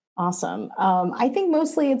 Awesome. I think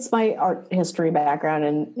mostly it's my art history background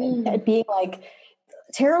and being like,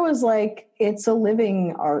 tarot is like, it's a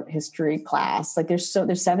living art history class. Like there's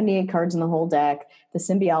 78 cards in the whole deck, the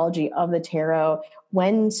symbiology of the tarot,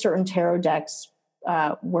 when certain tarot decks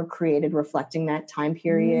were created reflecting that time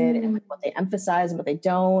period and like what they emphasize and what they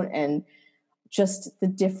don't, and just the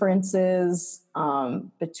differences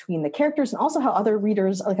between the characters, and also how other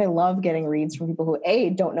readers, like I love getting reads from people who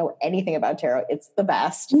don't know anything about tarot. It's the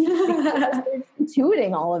best. They're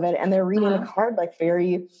intuiting all of it and they're reading the card like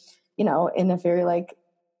very, in a very like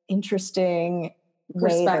interesting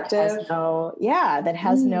perspective. That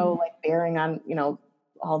has no like bearing on,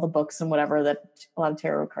 all the books and whatever that a lot of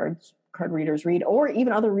tarot card readers read, or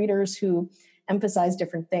even other readers who emphasize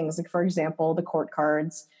different things. Like for example, the court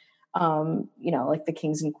cards, like the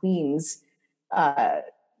kings and queens.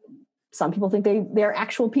 Some people think they're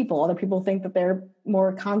actual people. Other people think that they're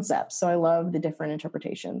more concepts. So I love the different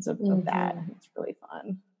interpretations of that. It's really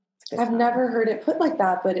fun. I've never heard it put like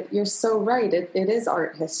that, but you're so right. It is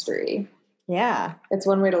art history. Yeah. It's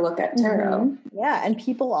one way to look at tarot. Yeah. And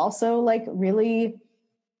people also like really,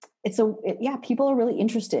 people are really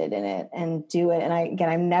interested in it and do it. And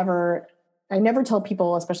I never tell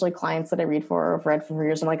people, especially clients that I read for or have read for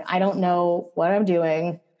years, I'm like, I don't know what I'm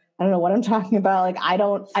doing. I don't know what I'm talking about. Like, I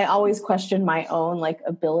always question my own like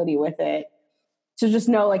ability with it, to just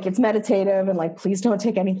know like it's meditative and like, please don't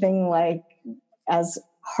take anything like as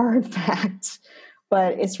hard fact,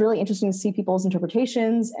 but it's really interesting to see people's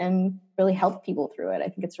interpretations and really help people through it. I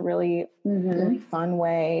think it's a really, really fun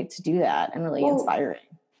way to do that and really inspiring.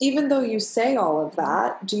 Even though you say all of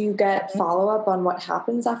that, do you get follow-up on what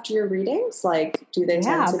happens after your readings? Like, do they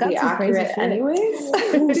tend to be accurate anyways?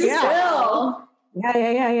 Still.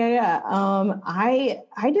 Yeah.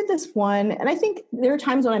 I did this one, and I think there are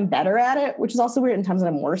times when I'm better at it, which is also weird, and times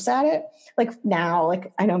when I'm worse at it. Like now,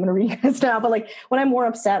 like I know I'm going to read you guys now, but like when I'm more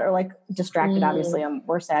upset or like distracted, obviously I'm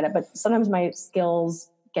worse at it. But sometimes my skills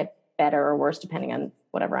get better or worse depending on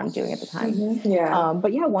whatever I'm doing at the time. Yeah.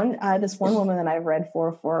 But yeah, this one woman that I've read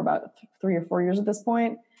for about 3 or 4 years at this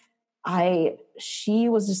point, she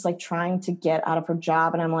was just like trying to get out of her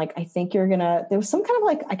job. And I'm like, I think there was some kind of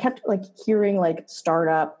like, I kept like hearing like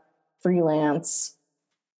startup freelance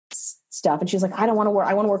stuff. And she's like, I want to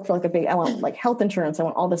work for like I want like health insurance. I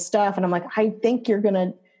want all this stuff. And I'm like, I think you're going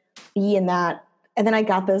to be in that. And then I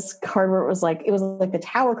got this card where it was like the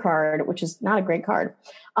Tower card, which is not a great card.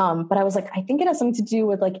 But I was like, I think it has something to do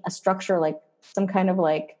with like a structure, like some kind of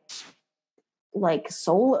like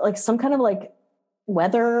soul, like some kind of like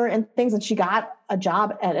weather and things. And she got a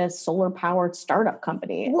job at a solar powered startup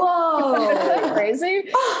company. Whoa. Crazy.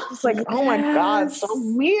 It's like, oh my God, so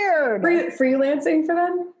weird. Freelancing for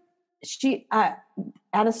them? She, at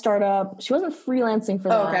a startup, she wasn't freelancing for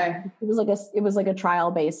them. Okay. It was like a trial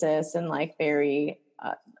basis and like very,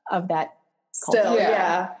 of that. Still, culture.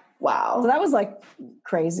 yeah. Wow. So that was like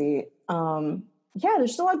crazy.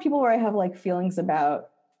 There's still a lot of people where I have like feelings about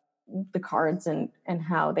the cards and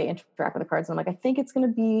how they interact with the cards. And I'm like, I think it's going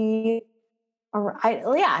to be,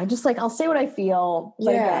 I just like, I'll say what I feel.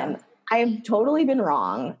 But again, I've totally been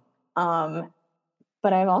wrong.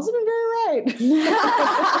 But I've also been very right.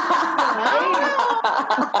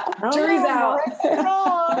 Jury's out.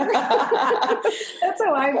 That's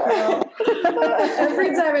how I feel.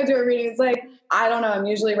 Every time I do a reading, it's like, I don't know, I'm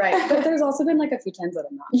usually right. But there's also been like a few times that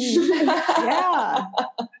I'm not.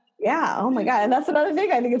 Yeah. Oh my God. And that's another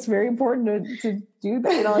thing. I think it's very important to do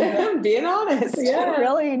that. Like, being honest. Yeah.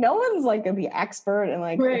 Really, no one's like the expert and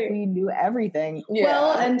like if we knew everything. Yeah.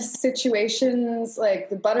 Well, and situations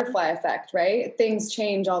like the butterfly effect, right? Things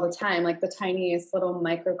change all the time. Like the tiniest little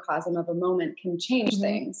microcosm of a moment can change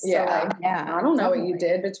things. Yeah. So like, I don't know what you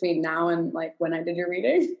did between now and like when I did your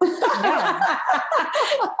reading. I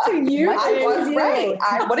was right.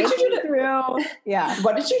 What did you do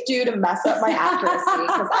What did you do to mess up my accuracy?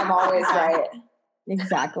 Because I'm always right.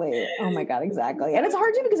 Exactly. Oh my God, exactly. And it's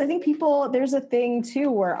hard too, because I think there's a thing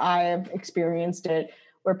too where I've experienced it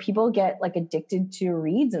where people get like addicted to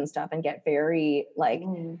reads and stuff and get very like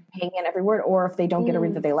hang in every word. Or if they don't get a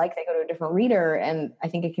read that they like, they go to a different reader. And I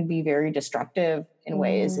think it can be very destructive in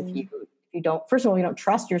ways if you don't, first of all, you don't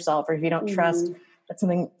trust yourself, or if you don't trust that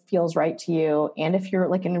something feels right to you. And if you're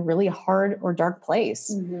like in a really hard or dark place.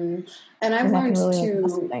 And I've learned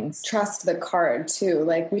to trust the card too.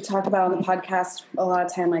 Like we talk about on the podcast a lot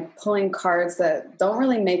of time, like pulling cards that don't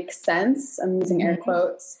really make sense. I'm using air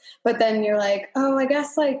quotes, but then you're like, oh, I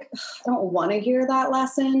guess like, I don't want to hear that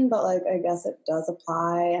lesson, but like, I guess it does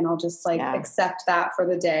apply. And I'll just like accept that for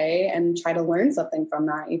the day and try to learn something from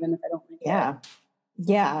that, even if I don't like it.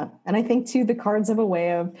 Yeah. And I think too, the cards have a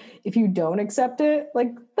way of, if you don't accept it,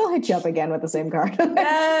 like they'll hit you up again with the same card.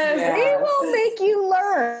 It will make you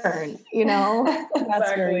learn, you know,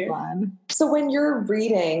 that's very fun. So when you're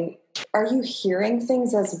reading, are you hearing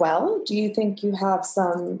things as well? Do you think you have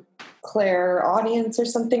some clairaudience or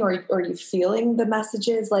something, or are you feeling the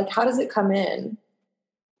messages? Like, how does it come in?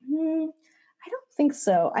 I don't think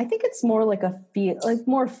so. I think it's more like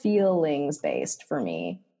more feelings based for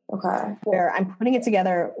me. Okay. Where I'm putting it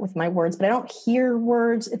together with my words, but I don't hear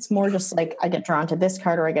words. It's more just like I get drawn to this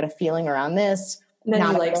card, or I get a feeling around this, and then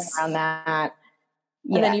not you like around that.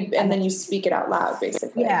 And then you speak it out loud,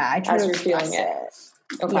 basically. Yeah, I try as to you're feeling it.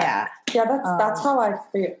 Okay. Yeah. That's how I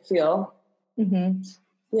feel. Mm-hmm.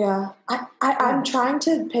 Yeah, I'm trying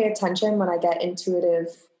to pay attention when I get intuitive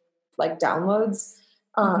like downloads.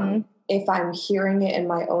 If I'm hearing it in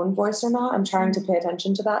my own voice or not, I'm trying to pay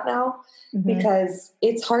attention to that now. Because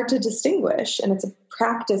it's hard to distinguish, and it's a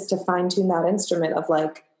practice to fine tune that instrument of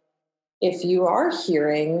like, if you are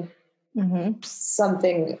hearing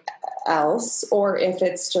something else, or if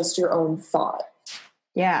it's just your own thought.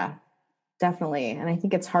 Yeah, definitely. And I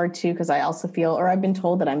think it's hard too, because I also feel, or I've been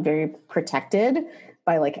told that I'm very protected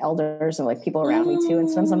by like elders and like people around me too. And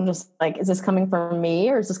sometimes I'm just like, is this coming from me,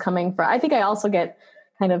 or is this coming from, I think I also get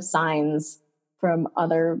kind of signs from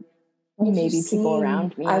other maybe people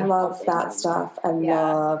around me. I love that stuff.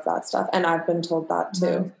 Love that stuff. And I've been told that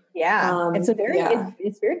too. Yeah. It's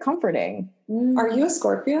it's very comforting. Are you a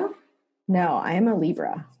Scorpio? No, I am a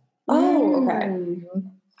Libra. Oh, okay.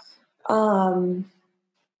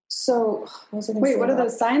 So what was I gonna say? What are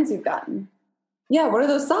those signs you've gotten? Yeah, what are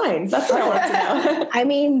those signs? That's what I want to know. I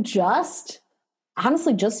mean, just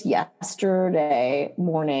yesterday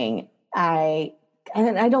morning,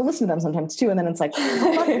 and I don't listen to them sometimes too. And then it's like,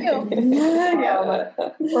 oh, fuck you.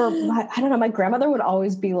 Or I don't know. My grandmother would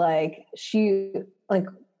always be like,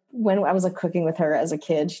 when I was like cooking with her as a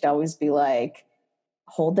kid, she'd always be like,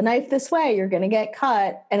 hold the knife this way, you're going to get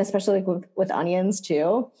cut. And especially like with onions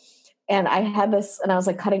too. And I had this, and I was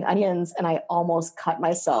like cutting onions, and I almost cut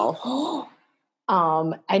myself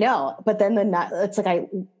I know, but then the knife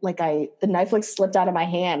slipped out of my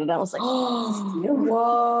hand, and I was like, whoa.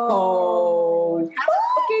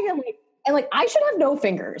 And I should have no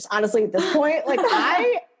fingers, honestly, at this point.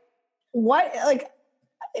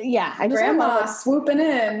 Grandma swooping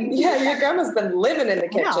in. Yeah, your grandma's been living in the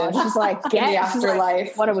kitchen. She's like, in the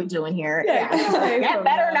afterlife. What are we doing here? Get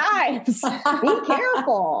better knives. Be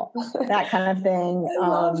careful. That kind of thing. I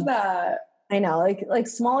love that. I know, like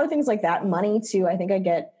smaller things like that. Money too. I think I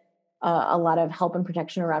get a lot of help and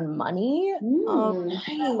protection around money.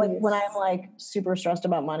 Nice. Like when I'm super stressed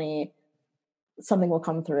about money, something will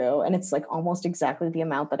come through, and it's almost exactly the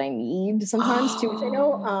amount that I need sometimes too. Which I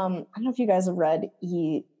know. I don't know if you guys have read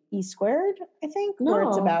E Squared. I think where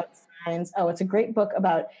it's about signs. Oh, it's a great book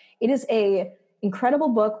about. It is a incredible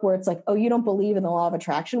book where it's you don't believe in the law of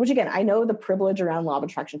attraction, which again, I know the privilege around law of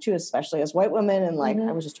attraction too, especially as white women. And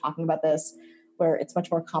I was just talking about this where it's much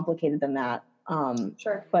more complicated than that.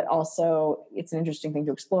 Sure. But also it's an interesting thing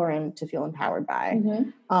to explore and to feel empowered by.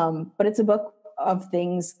 But it's a book of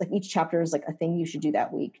things, each chapter is a thing you should do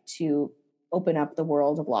that week to open up the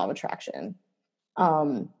world of law of attraction.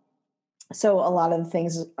 So a lot of the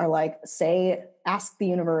things are ask the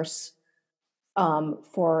universe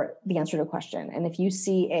for the answer to a question. And if you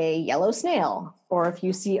see a yellow snail or if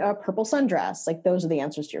you see a purple sundress, those are the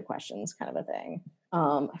answers to your questions, kind of a thing.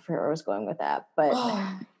 I forget where I was going with that, but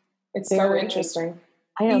it's so interesting.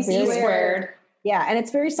 I know. E Squared. Yeah. And it's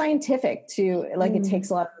very scientific too. It takes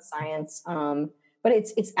a lot of the science. But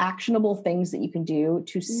it's actionable things that you can do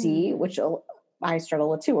to see, which I struggle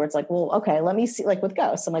with too, where it's okay, let me see, with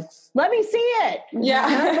ghosts. I'm let me see it.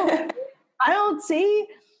 Yeah. I don't see.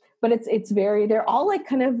 But it's very, they're all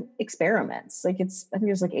kind of experiments. I think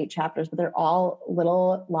there's 8 chapters, but they're all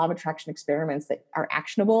little law of attraction experiments that are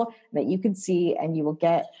actionable that you can see, and you will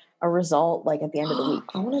get a result at the end of the week.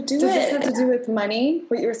 I want to do Does it. this have to do with money?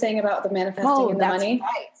 What you were saying about the manifesting and the money?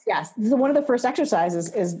 Right. Yes. One of the first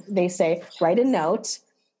exercises is they say, write a note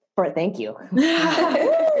for it. Thank you.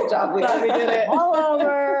 Good job, Lisa. We did it. All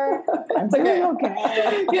over. I'm doing okay.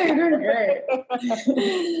 Yeah, you're doing great.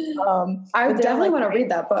 I definitely want to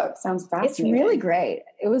read that book. Sounds fascinating. It's really great.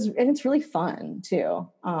 And it's really fun too.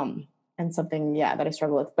 And something, that I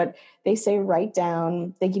struggle with. But they say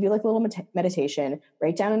they give you a little meditation,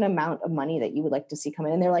 write down an amount of money that you would like to see come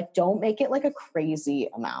in. And they're don't make it a crazy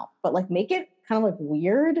amount, but make it kind of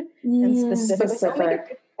weird and specific. Don't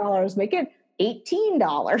make it $50, make it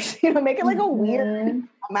 $18, make it a weird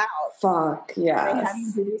amount. Fuck, yeah. Have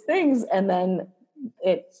you do these things. And then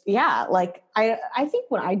I think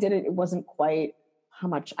when I did it, it wasn't quite how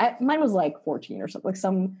much. Mine was 14 or something,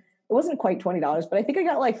 it wasn't quite $20, but I think I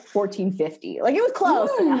got $14.50. It was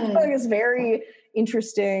close. It was very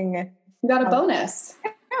interesting. You got a bonus.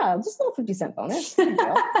 Yeah, just a little 50-cent bonus.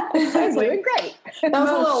 Sounds doing great. That was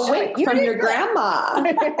a little wink from your grandma.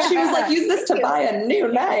 She was use this to buy a new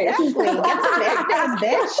knife. Exactly. Get some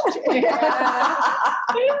bitch.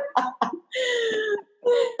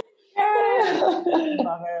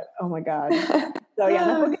 Love it. Oh my God. So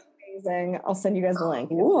that book is amazing. I'll send you guys the link.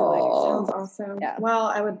 Sounds awesome. Yeah. Well,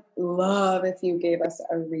 I would love if you gave us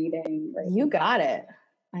a reading. You got it.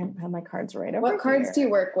 I have my cards right over What cards here. do you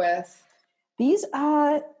work with? These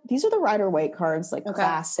are the Rider-Waite cards,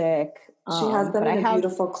 classic. She has them in a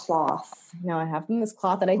beautiful cloth. No, I have them in this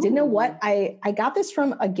cloth that I didn't know what I got this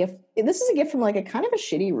from a gift. This is a gift from a kind of a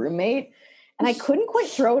shitty roommate. And I couldn't quite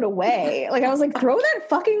throw it away. I was throw that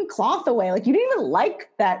fucking cloth away. You didn't even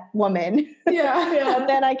like that woman. Yeah. And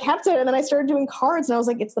then I kept it, and then I started doing cards, and I was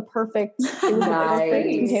it's the perfect. It was perfect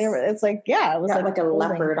container. It's it was got a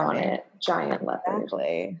leopard on it, giant leopard.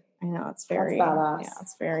 Exactly. I know, it's very badass. Yeah,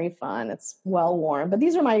 it's very fun. It's well worn, but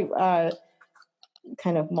these are my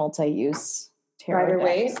kind of multi-use tarot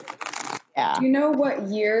Rider-Waite. Yeah. Do you know what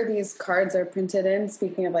year these cards are printed in?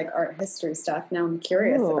 Speaking of art history stuff, now I'm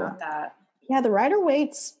curious about that. Yeah, the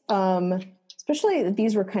Rider-Waites, especially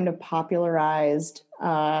these were kind of popularized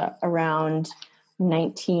around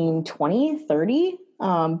 1920, 30.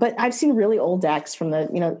 But I've seen really old decks from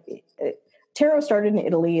tarot started in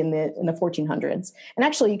Italy in the 1400s. And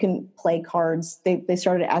actually you can play cards. They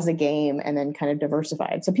started as a game and then kind of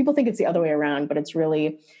diversified. So people think it's the other way around, but it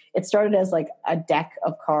started as a deck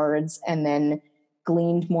of cards and then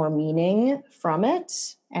gleaned more meaning from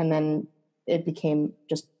it. And then it became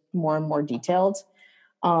just more and more detailed.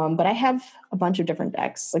 But I have a bunch of different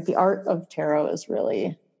decks. The art of tarot is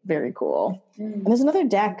really very cool. And there's another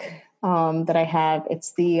deck that I have.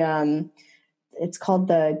 It's called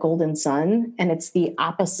the Golden Sun, and it's the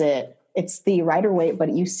opposite. It's the Rider-Waite,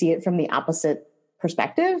 but you see it from the opposite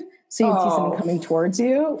perspective. So you'd see someone coming towards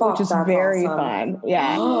you, which is very fun.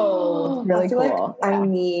 Yeah. Oh, really I feel cool. like I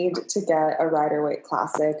need to get a Rider-Waite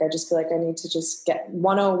Classic. I just feel like I need to just get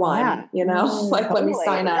 101, you know, like let me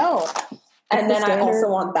sign up. No. And then I also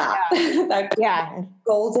want that. Yeah.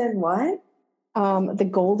 Golden what? The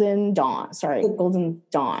Golden Dawn. Sorry, Golden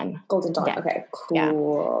Dawn. Golden Dawn. Yeah. Okay, cool. Yeah.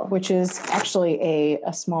 Which is actually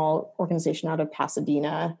a small organization out of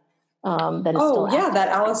Pasadena. That is still active. That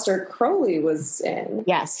Aleister Crowley was in.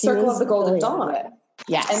 Yes, Circle of the Golden Dawn.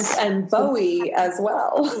 Yes, and Bowie as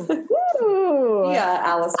well. Yeah,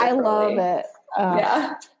 Aleister Crowley. I love it.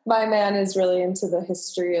 Yeah, my man is really into the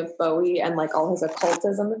history of Bowie and like all his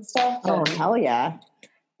occultism and stuff. Oh hell yeah!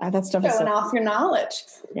 That stuff showing off your knowledge.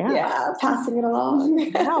 Yeah, passing it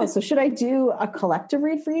along. Wow. So should I do a collective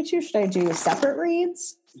read for you two? Should I do separate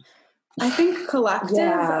reads? I think collective.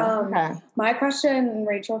 Yeah. My question,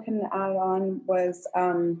 Rachel can add on, was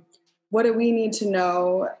what do we need to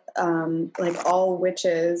know, like all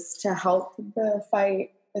witches, to help the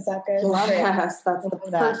fight? Is that good? Yes, that's the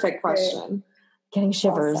perfect question. Getting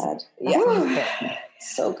shivers. Well yeah.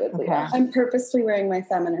 So good, Leah. Okay. I'm purposely wearing my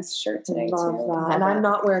feminist shirt today. Love that. And I'm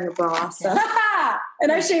not wearing a bra. So.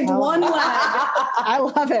 And I shaved one leg. I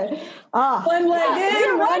love it. One leg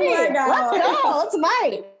in, one leg out. Let's go. Let's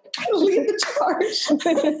fight. Lead the charge.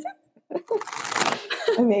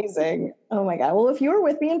 Amazing. Oh my God. Well, if you were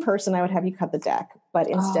with me in person, I would have you cut the deck. But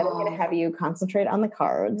instead, I'm going to have you concentrate on the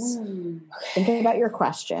cards, thinking about your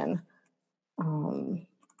question.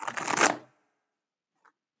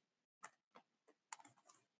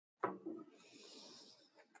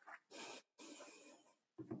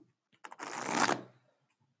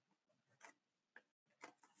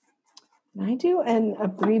 I do an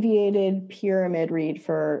abbreviated pyramid read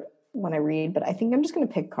for when I read, but I think I'm just going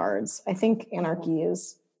to pick cards. I think anarchy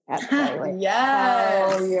is at play right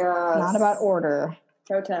Yes. Oh, yes. Not about order.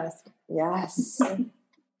 Protest. Yes. Okay.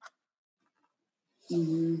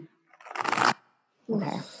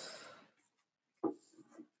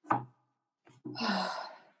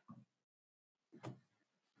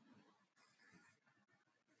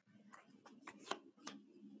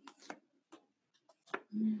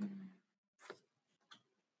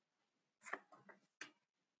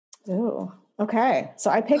 Ooh, okay.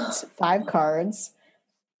 So I picked 5 cards.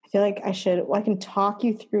 I feel like I can talk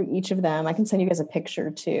you through each of them. I can send you guys a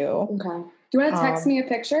picture too. Okay. Do you want to text me a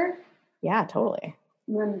picture? Yeah, totally.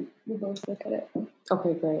 And then we both look at it.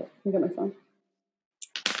 Okay, great. I got my phone.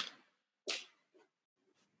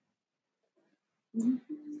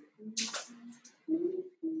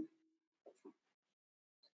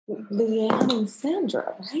 Leanne and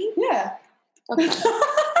Sandra, right? Yeah. Okay.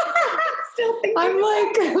 Still thinking. I'm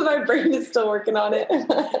like, my brain is still working on it.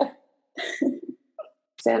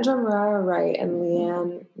 Sandra Mariah Wright and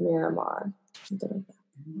Leanne Miramar.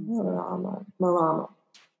 Marama.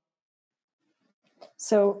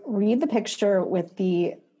 So read the picture with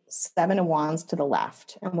the 7 of Wands to the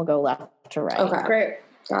left, and we'll go left to right. Okay, great.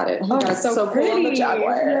 Got it. Oh, that's so pretty. cool on the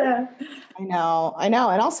Jaguar. Yeah. I know.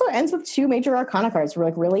 It also ends with 2 major arcana cards. We're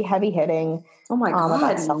like really heavy hitting. Oh my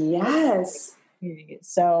God. Yes.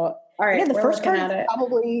 So, all right. the first card is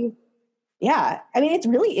probably, I mean, it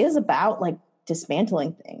really is about like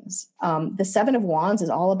dismantling things. The 7 of Wands is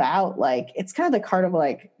all about like, it's kind of the card of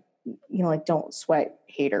like, like don't sweat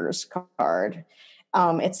haters card.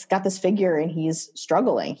 It's got this figure and he's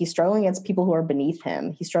struggling. He's struggling against people who are beneath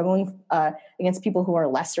him. He's struggling against people who are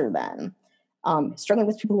lesser than. Struggling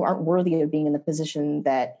with people who aren't worthy of being in the position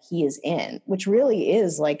that he is in, which really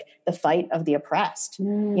is like the fight of the oppressed.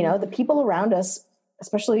 The people around us,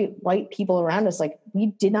 especially white people around us, like we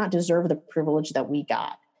did not deserve the privilege that we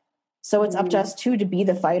got. So it's up to us too to be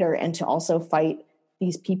the fighter and to also fight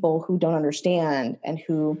these people who don't understand and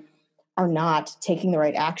who are not taking the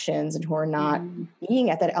right actions and who are not being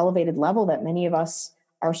at that elevated level that many of us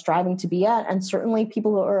are striving to be at. And certainly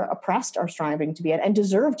people who are oppressed are striving to be at and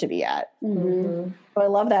deserve to be at. So I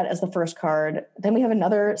love that as the first card. Then we have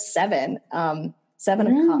another 7, 7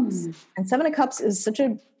 of Cups. And 7 of Cups is such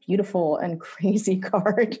a beautiful and crazy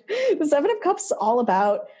card. The 7 of Cups is all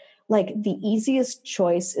about like the easiest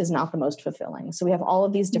choice is not the most fulfilling. So we have all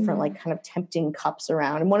of these different like kind of tempting cups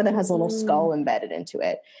around, and one of them has a little skull embedded into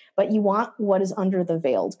it. But you want what is under the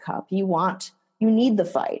veiled cup. You need the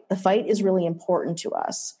fight. The fight is really important to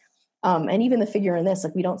us. And even the figure in this,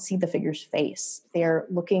 like we don't see the figure's face. They're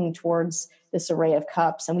looking towards this array of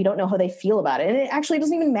cups and we don't know how they feel about it. And it actually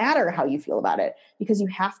doesn't even matter how you feel about it because you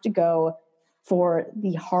have to go for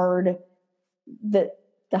the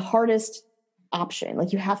hardest option.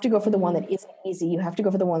 Like you have to go for the one that isn't easy. You have to go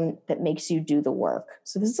for the one that makes you do the work.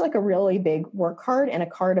 So this is like a really big work card and a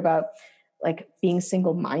card about like being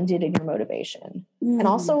single-minded in your motivation. And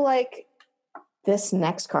also like this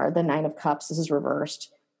next card, the 9 of Cups, this is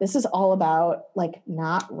reversed. This is all about like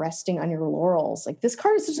not resting on your laurels. Like this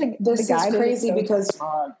card is just like, this is crazy because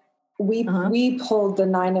we pulled the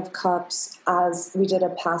 9 of Cups as we did a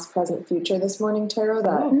past, present, future this morning tarot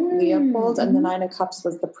that Leah pulled, and the 9 of Cups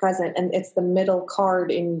was the present, and it's the middle card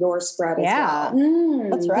in your spread as well.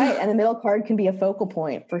 That's right. And the middle card can be a focal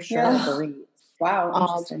point for sure. Wow.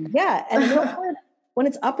 Interesting. And the middle card, when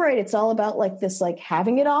it's upright, it's all about like this, like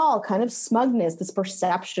having it all, kind of smugness, this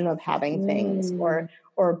perception of having things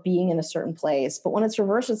or being in a certain place. But when it's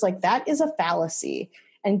reversed, it's like that is a fallacy,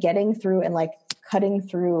 and getting through and like cutting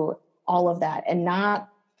through all of that. And not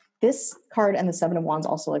this card and the 7 of Wands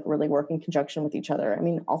also like really work in conjunction with each other. I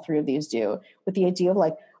mean, all 3 of these do, with the idea of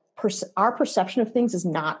like our perception of things is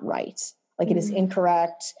not right. Like it is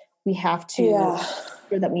incorrect. We have to make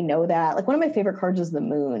sure that we know that. Like one of my favorite cards is the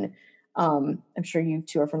Moon. I'm sure you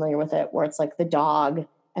two are familiar with it, where it's like the dog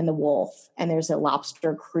and the wolf, and there's a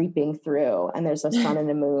lobster creeping through, and there's a sun and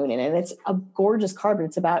a moon, and it's a gorgeous card, but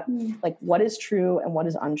it's about like what is true and what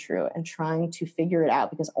is untrue, and trying to figure it out,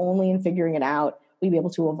 because only in figuring it out will we be able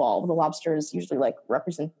to evolve. The lobster is usually like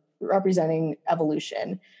representing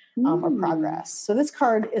evolution or progress. So this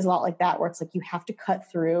card is a lot like that, where it's like you have to cut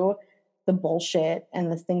through the bullshit and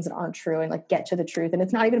the things that aren't true and like get to the truth. And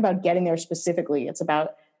it's not even about getting there specifically. It's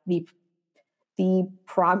about the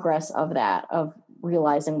progress of that, of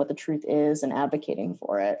realizing what the truth is and advocating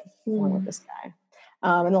for it, along with this guy.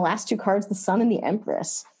 And the last 2 cards, the Sun and the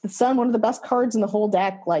Empress. The Sun, one of the best cards in the whole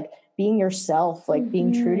deck, like being yourself, like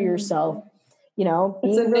being true to yourself. You know,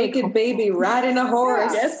 it's a really naked baby riding a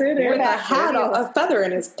horse. Yes, it is. With a hat, a feather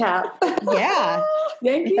in his cap. Yeah.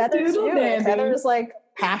 Yankee Feathers Doodle Dandy. Feathers like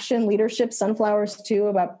passion, leadership. Sunflowers too,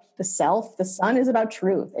 about the self. The Sun is about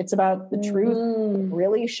truth. It's about the truth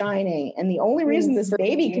really shining. And the only reason this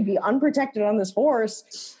baby can be unprotected on this horse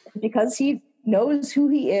is because he knows who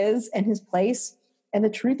he is and his place and the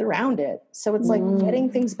truth around it. So it's like getting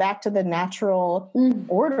things back to the natural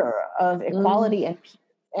order of equality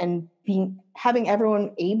and having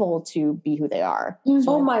everyone able to be who they are.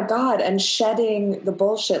 Oh my God. And shedding the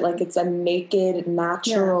bullshit. Like it's a naked,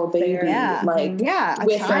 natural baby. With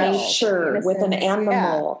nature, with an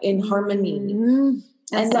animal in harmony.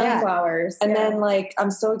 And sunflowers. And then like,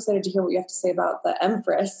 I'm so excited to hear what you have to say about the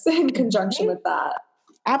Empress in conjunction with that.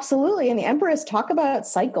 Absolutely. And the Empress, talk about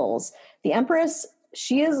cycles. The Empress,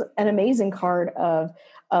 she is an amazing card of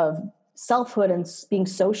selfhood and being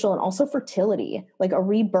social, and also fertility, like a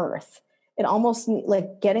rebirth. It almost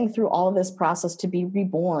like getting through all of this process to be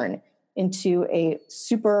reborn into a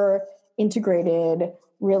super integrated,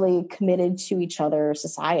 really committed to each other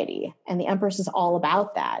society. And the Empress is all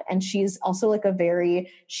about that. And she's also like I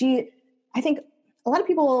think a lot of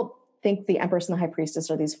people think the Empress and the High Priestess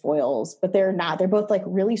are these foils, but they're not. They're both like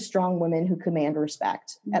really strong women who command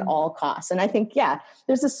respect at all costs. And I think,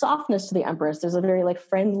 there's a softness to the Empress. There's a very like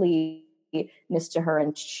friendliness to her.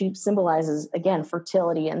 And she symbolizes, again,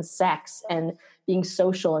 fertility and sex and being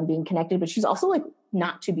social and being connected. But she's also like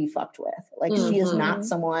not to be fucked with. Like she is not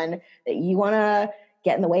someone that you want to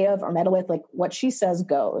get in the way of or meddle with. Like what she says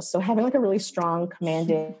goes. So having like a really strong,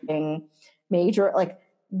 commanding major, like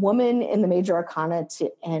woman in the major arcana to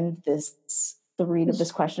end the read of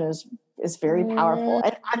this question is very powerful.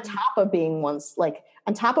 And on top of being on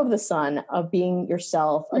top of the Sun, of being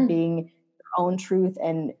yourself, of being your own truth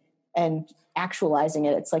and actualizing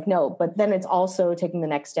it, it's like, no, but then it's also taking the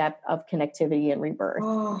next step of connectivity and rebirth.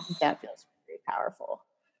 That feels very powerful.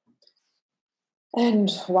 And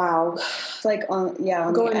wow, it's like on the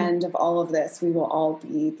end of all of this, we will all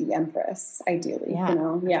be the Empress, ideally.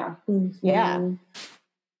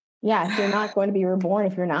 If you're not going to be reborn,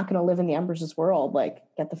 if you're not going to live in the Empress's world, like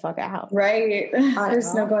get the fuck out. Right.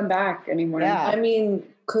 There's no going back anymore. Yeah. I mean,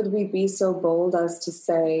 could we be so bold as to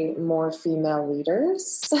say more female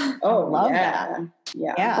leaders? Oh, love that.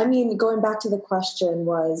 Yeah. I mean, going back to the question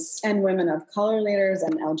was... And women of color leaders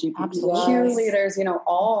and LGBTQ leaders,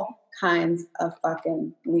 all kinds of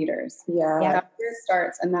fucking leaders. Yeah. That's where it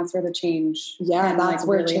starts, and that's where the change that's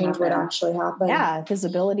where really change would actually happen. Yeah,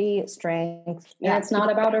 visibility, strength. And it's not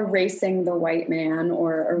about erasing the white man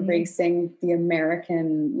or erasing the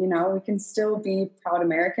American, we can still be proud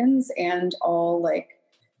Americans and all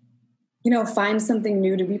find something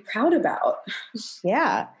new to be proud about.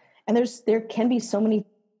 Yeah. And there can be so many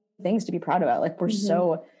things to be proud about. Like we're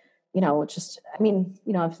so, I've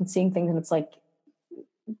been seeing things and it's like,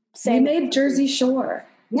 we made Jersey Shore.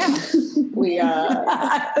 Yeah. We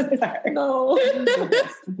no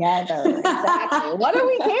together. Exactly. What are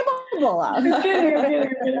we capable of? We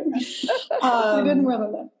didn't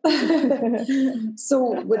run that.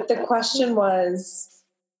 So the question was,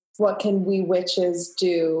 what can we witches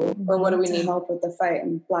do, or what do we need help with the fight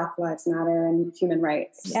and Black Lives Matter and human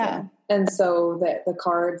rights? Yeah. And so the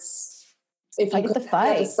cards, if you could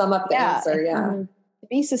to sum up the answer, To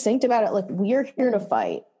be succinct about it, like, we are here to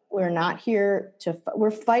fight. We're not here to,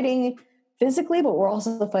 we're fighting physically, but we're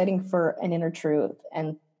also fighting for an inner truth,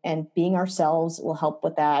 and being ourselves will help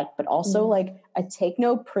with that. But also like a take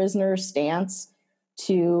no prisoner stance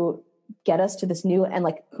to get us to this new and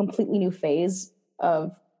like completely new phase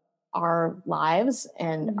of our lives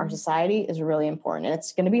and our society is really important. And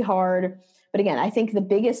it's going to be hard. But again, I think the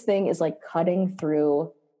biggest thing is like cutting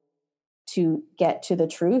through to get to the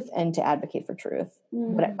truth and to advocate for truth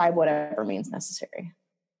by whatever means necessary.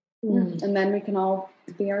 And then we can all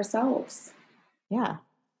be ourselves. Yeah.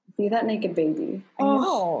 Be that naked baby.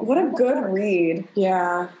 Oh, what a good read.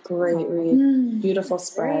 Yeah. Great read. Beautiful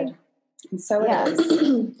spread. And so it is.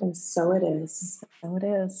 And so it is. So it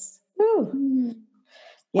is. Woo.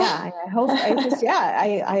 Yeah, I hope. I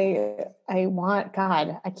want.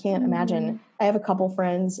 God, I can't imagine. I have a couple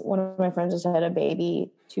friends. One of my friends just had a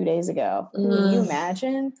baby 2 days ago. Can you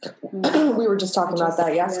imagine? We were just talking about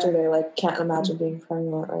that yesterday. Like, can't imagine being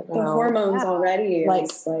pregnant right now. The hormones already. Like,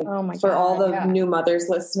 oh my God, for all the new mothers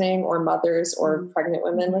listening, or mothers or pregnant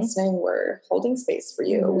women listening, we're holding space for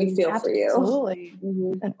you. We feel for you. Absolutely.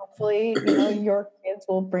 And hopefully, your kids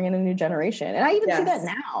will bring in a new generation. And I even see that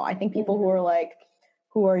now. I think people who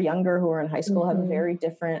are younger, who are in high school, have a very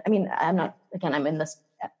different, I mean, I'm in this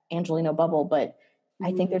Angelino bubble, but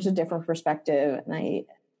I think there's a different perspective, and I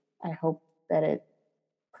hope that it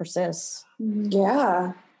persists.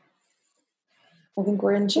 Yeah. I think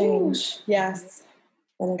we're in change. Yes.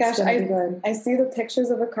 And it's gonna be good. I see the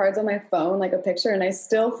pictures of the cards on my phone, like a picture, and I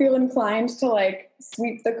still feel inclined to like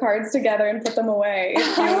sweep the cards together and put them away. It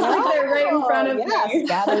feels like they're right in front of me.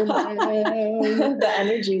 Gather the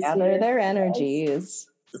energies. Gather their energies.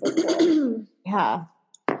 So cool. Yeah.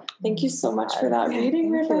 Thank you so much for that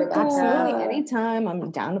reading, Rebecca. Absolutely. Anytime.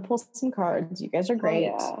 I'm down to pull some cards. You guys are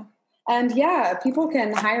great. Oh, yeah. And people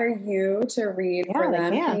can hire you to read for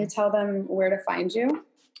them. Can you tell them where to find you?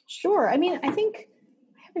 Sure. I mean, I think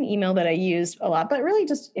I have an email that I use a lot, but really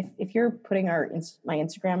just if you're putting my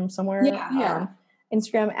Instagram somewhere,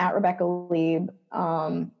 Instagram at Rebecca Lieb,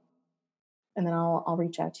 and then I'll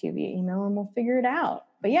reach out to you via email and we'll figure it out.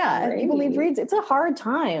 But yeah, people need reads. It's a hard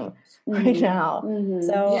time right now.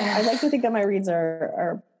 So I like to think that my reads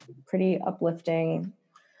are pretty uplifting.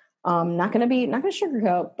 Not gonna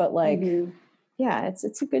sugarcoat, but like,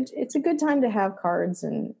 it's a good time to have cards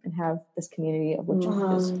and have this community of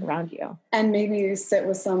witches around you. And maybe sit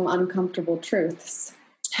with some uncomfortable truths.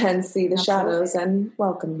 And see the shadows and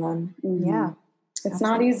welcome them. Yeah. It's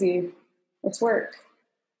not easy. It's work.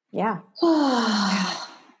 Yeah.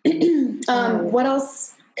 What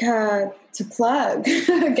else to plug?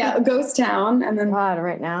 Ghost Town, and then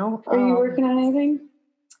right now. Are you working on anything?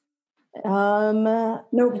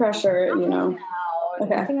 No pressure,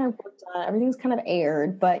 Okay. I think I've worked on everything's kind of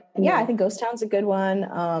aired, but I think Ghost Town's a good one.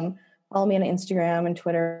 Follow me on Instagram and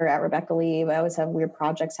Twitter at Rebecca Lieb. I always have weird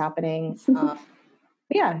projects happening.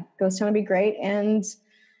 Ghost Town would be great, and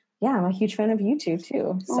I'm a huge fan of you two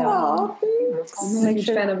too. So I'm a huge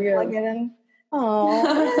fan of you.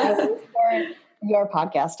 Your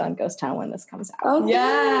podcast on Ghost Town when this comes out. Oh,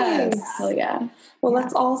 yes. Hell yeah. Well,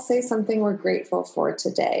 let's all say something we're grateful for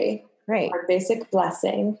today. Great. Our basic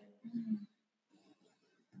blessing.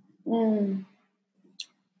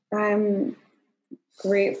 I'm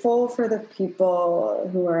grateful for the people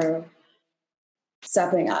who are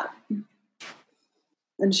stepping up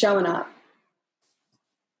and showing up.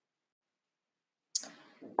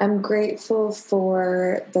 I'm grateful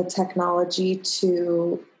for the technology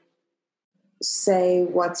to say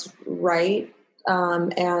what's right,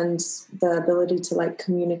 and the ability to like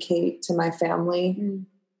communicate to my family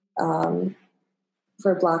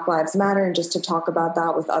for Black Lives Matter, and just to talk about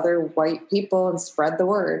that with other white people and spread the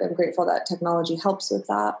word. I'm grateful that technology helps with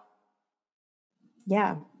that.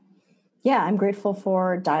 Yeah, I'm grateful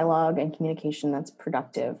for dialogue and communication that's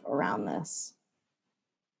productive around this.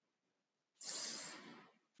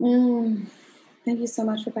 Thank you so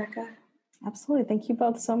much, Rebecca. Absolutely. Thank you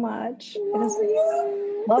both so much. It was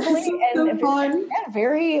lovely and fun.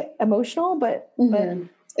 Very emotional, but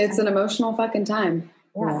it's an emotional fucking time.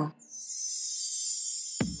 Yeah.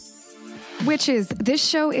 Witches, this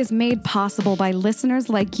show is made possible by listeners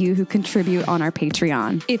like you who contribute on our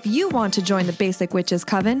Patreon. If you want to join the Basic Witches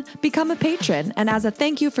Coven, become a patron, and as a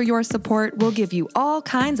thank you for your support, we'll give you all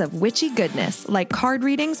kinds of witchy goodness, like card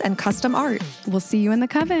readings and custom art. We'll see you in the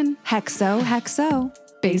coven. Hexo, Hexo.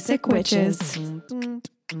 Basic Witches. Basic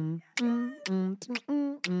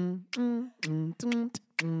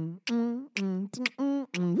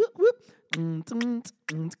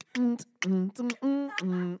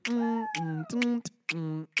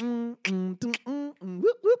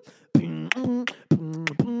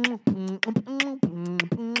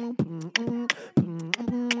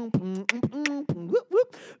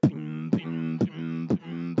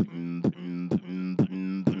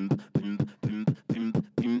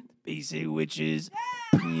Witches.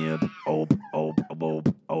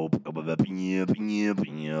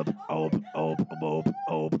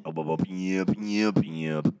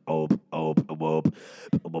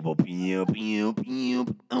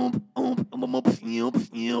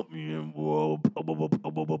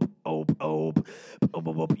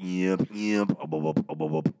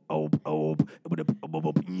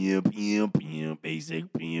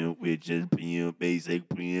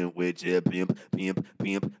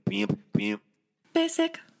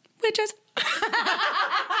 Basic Witches.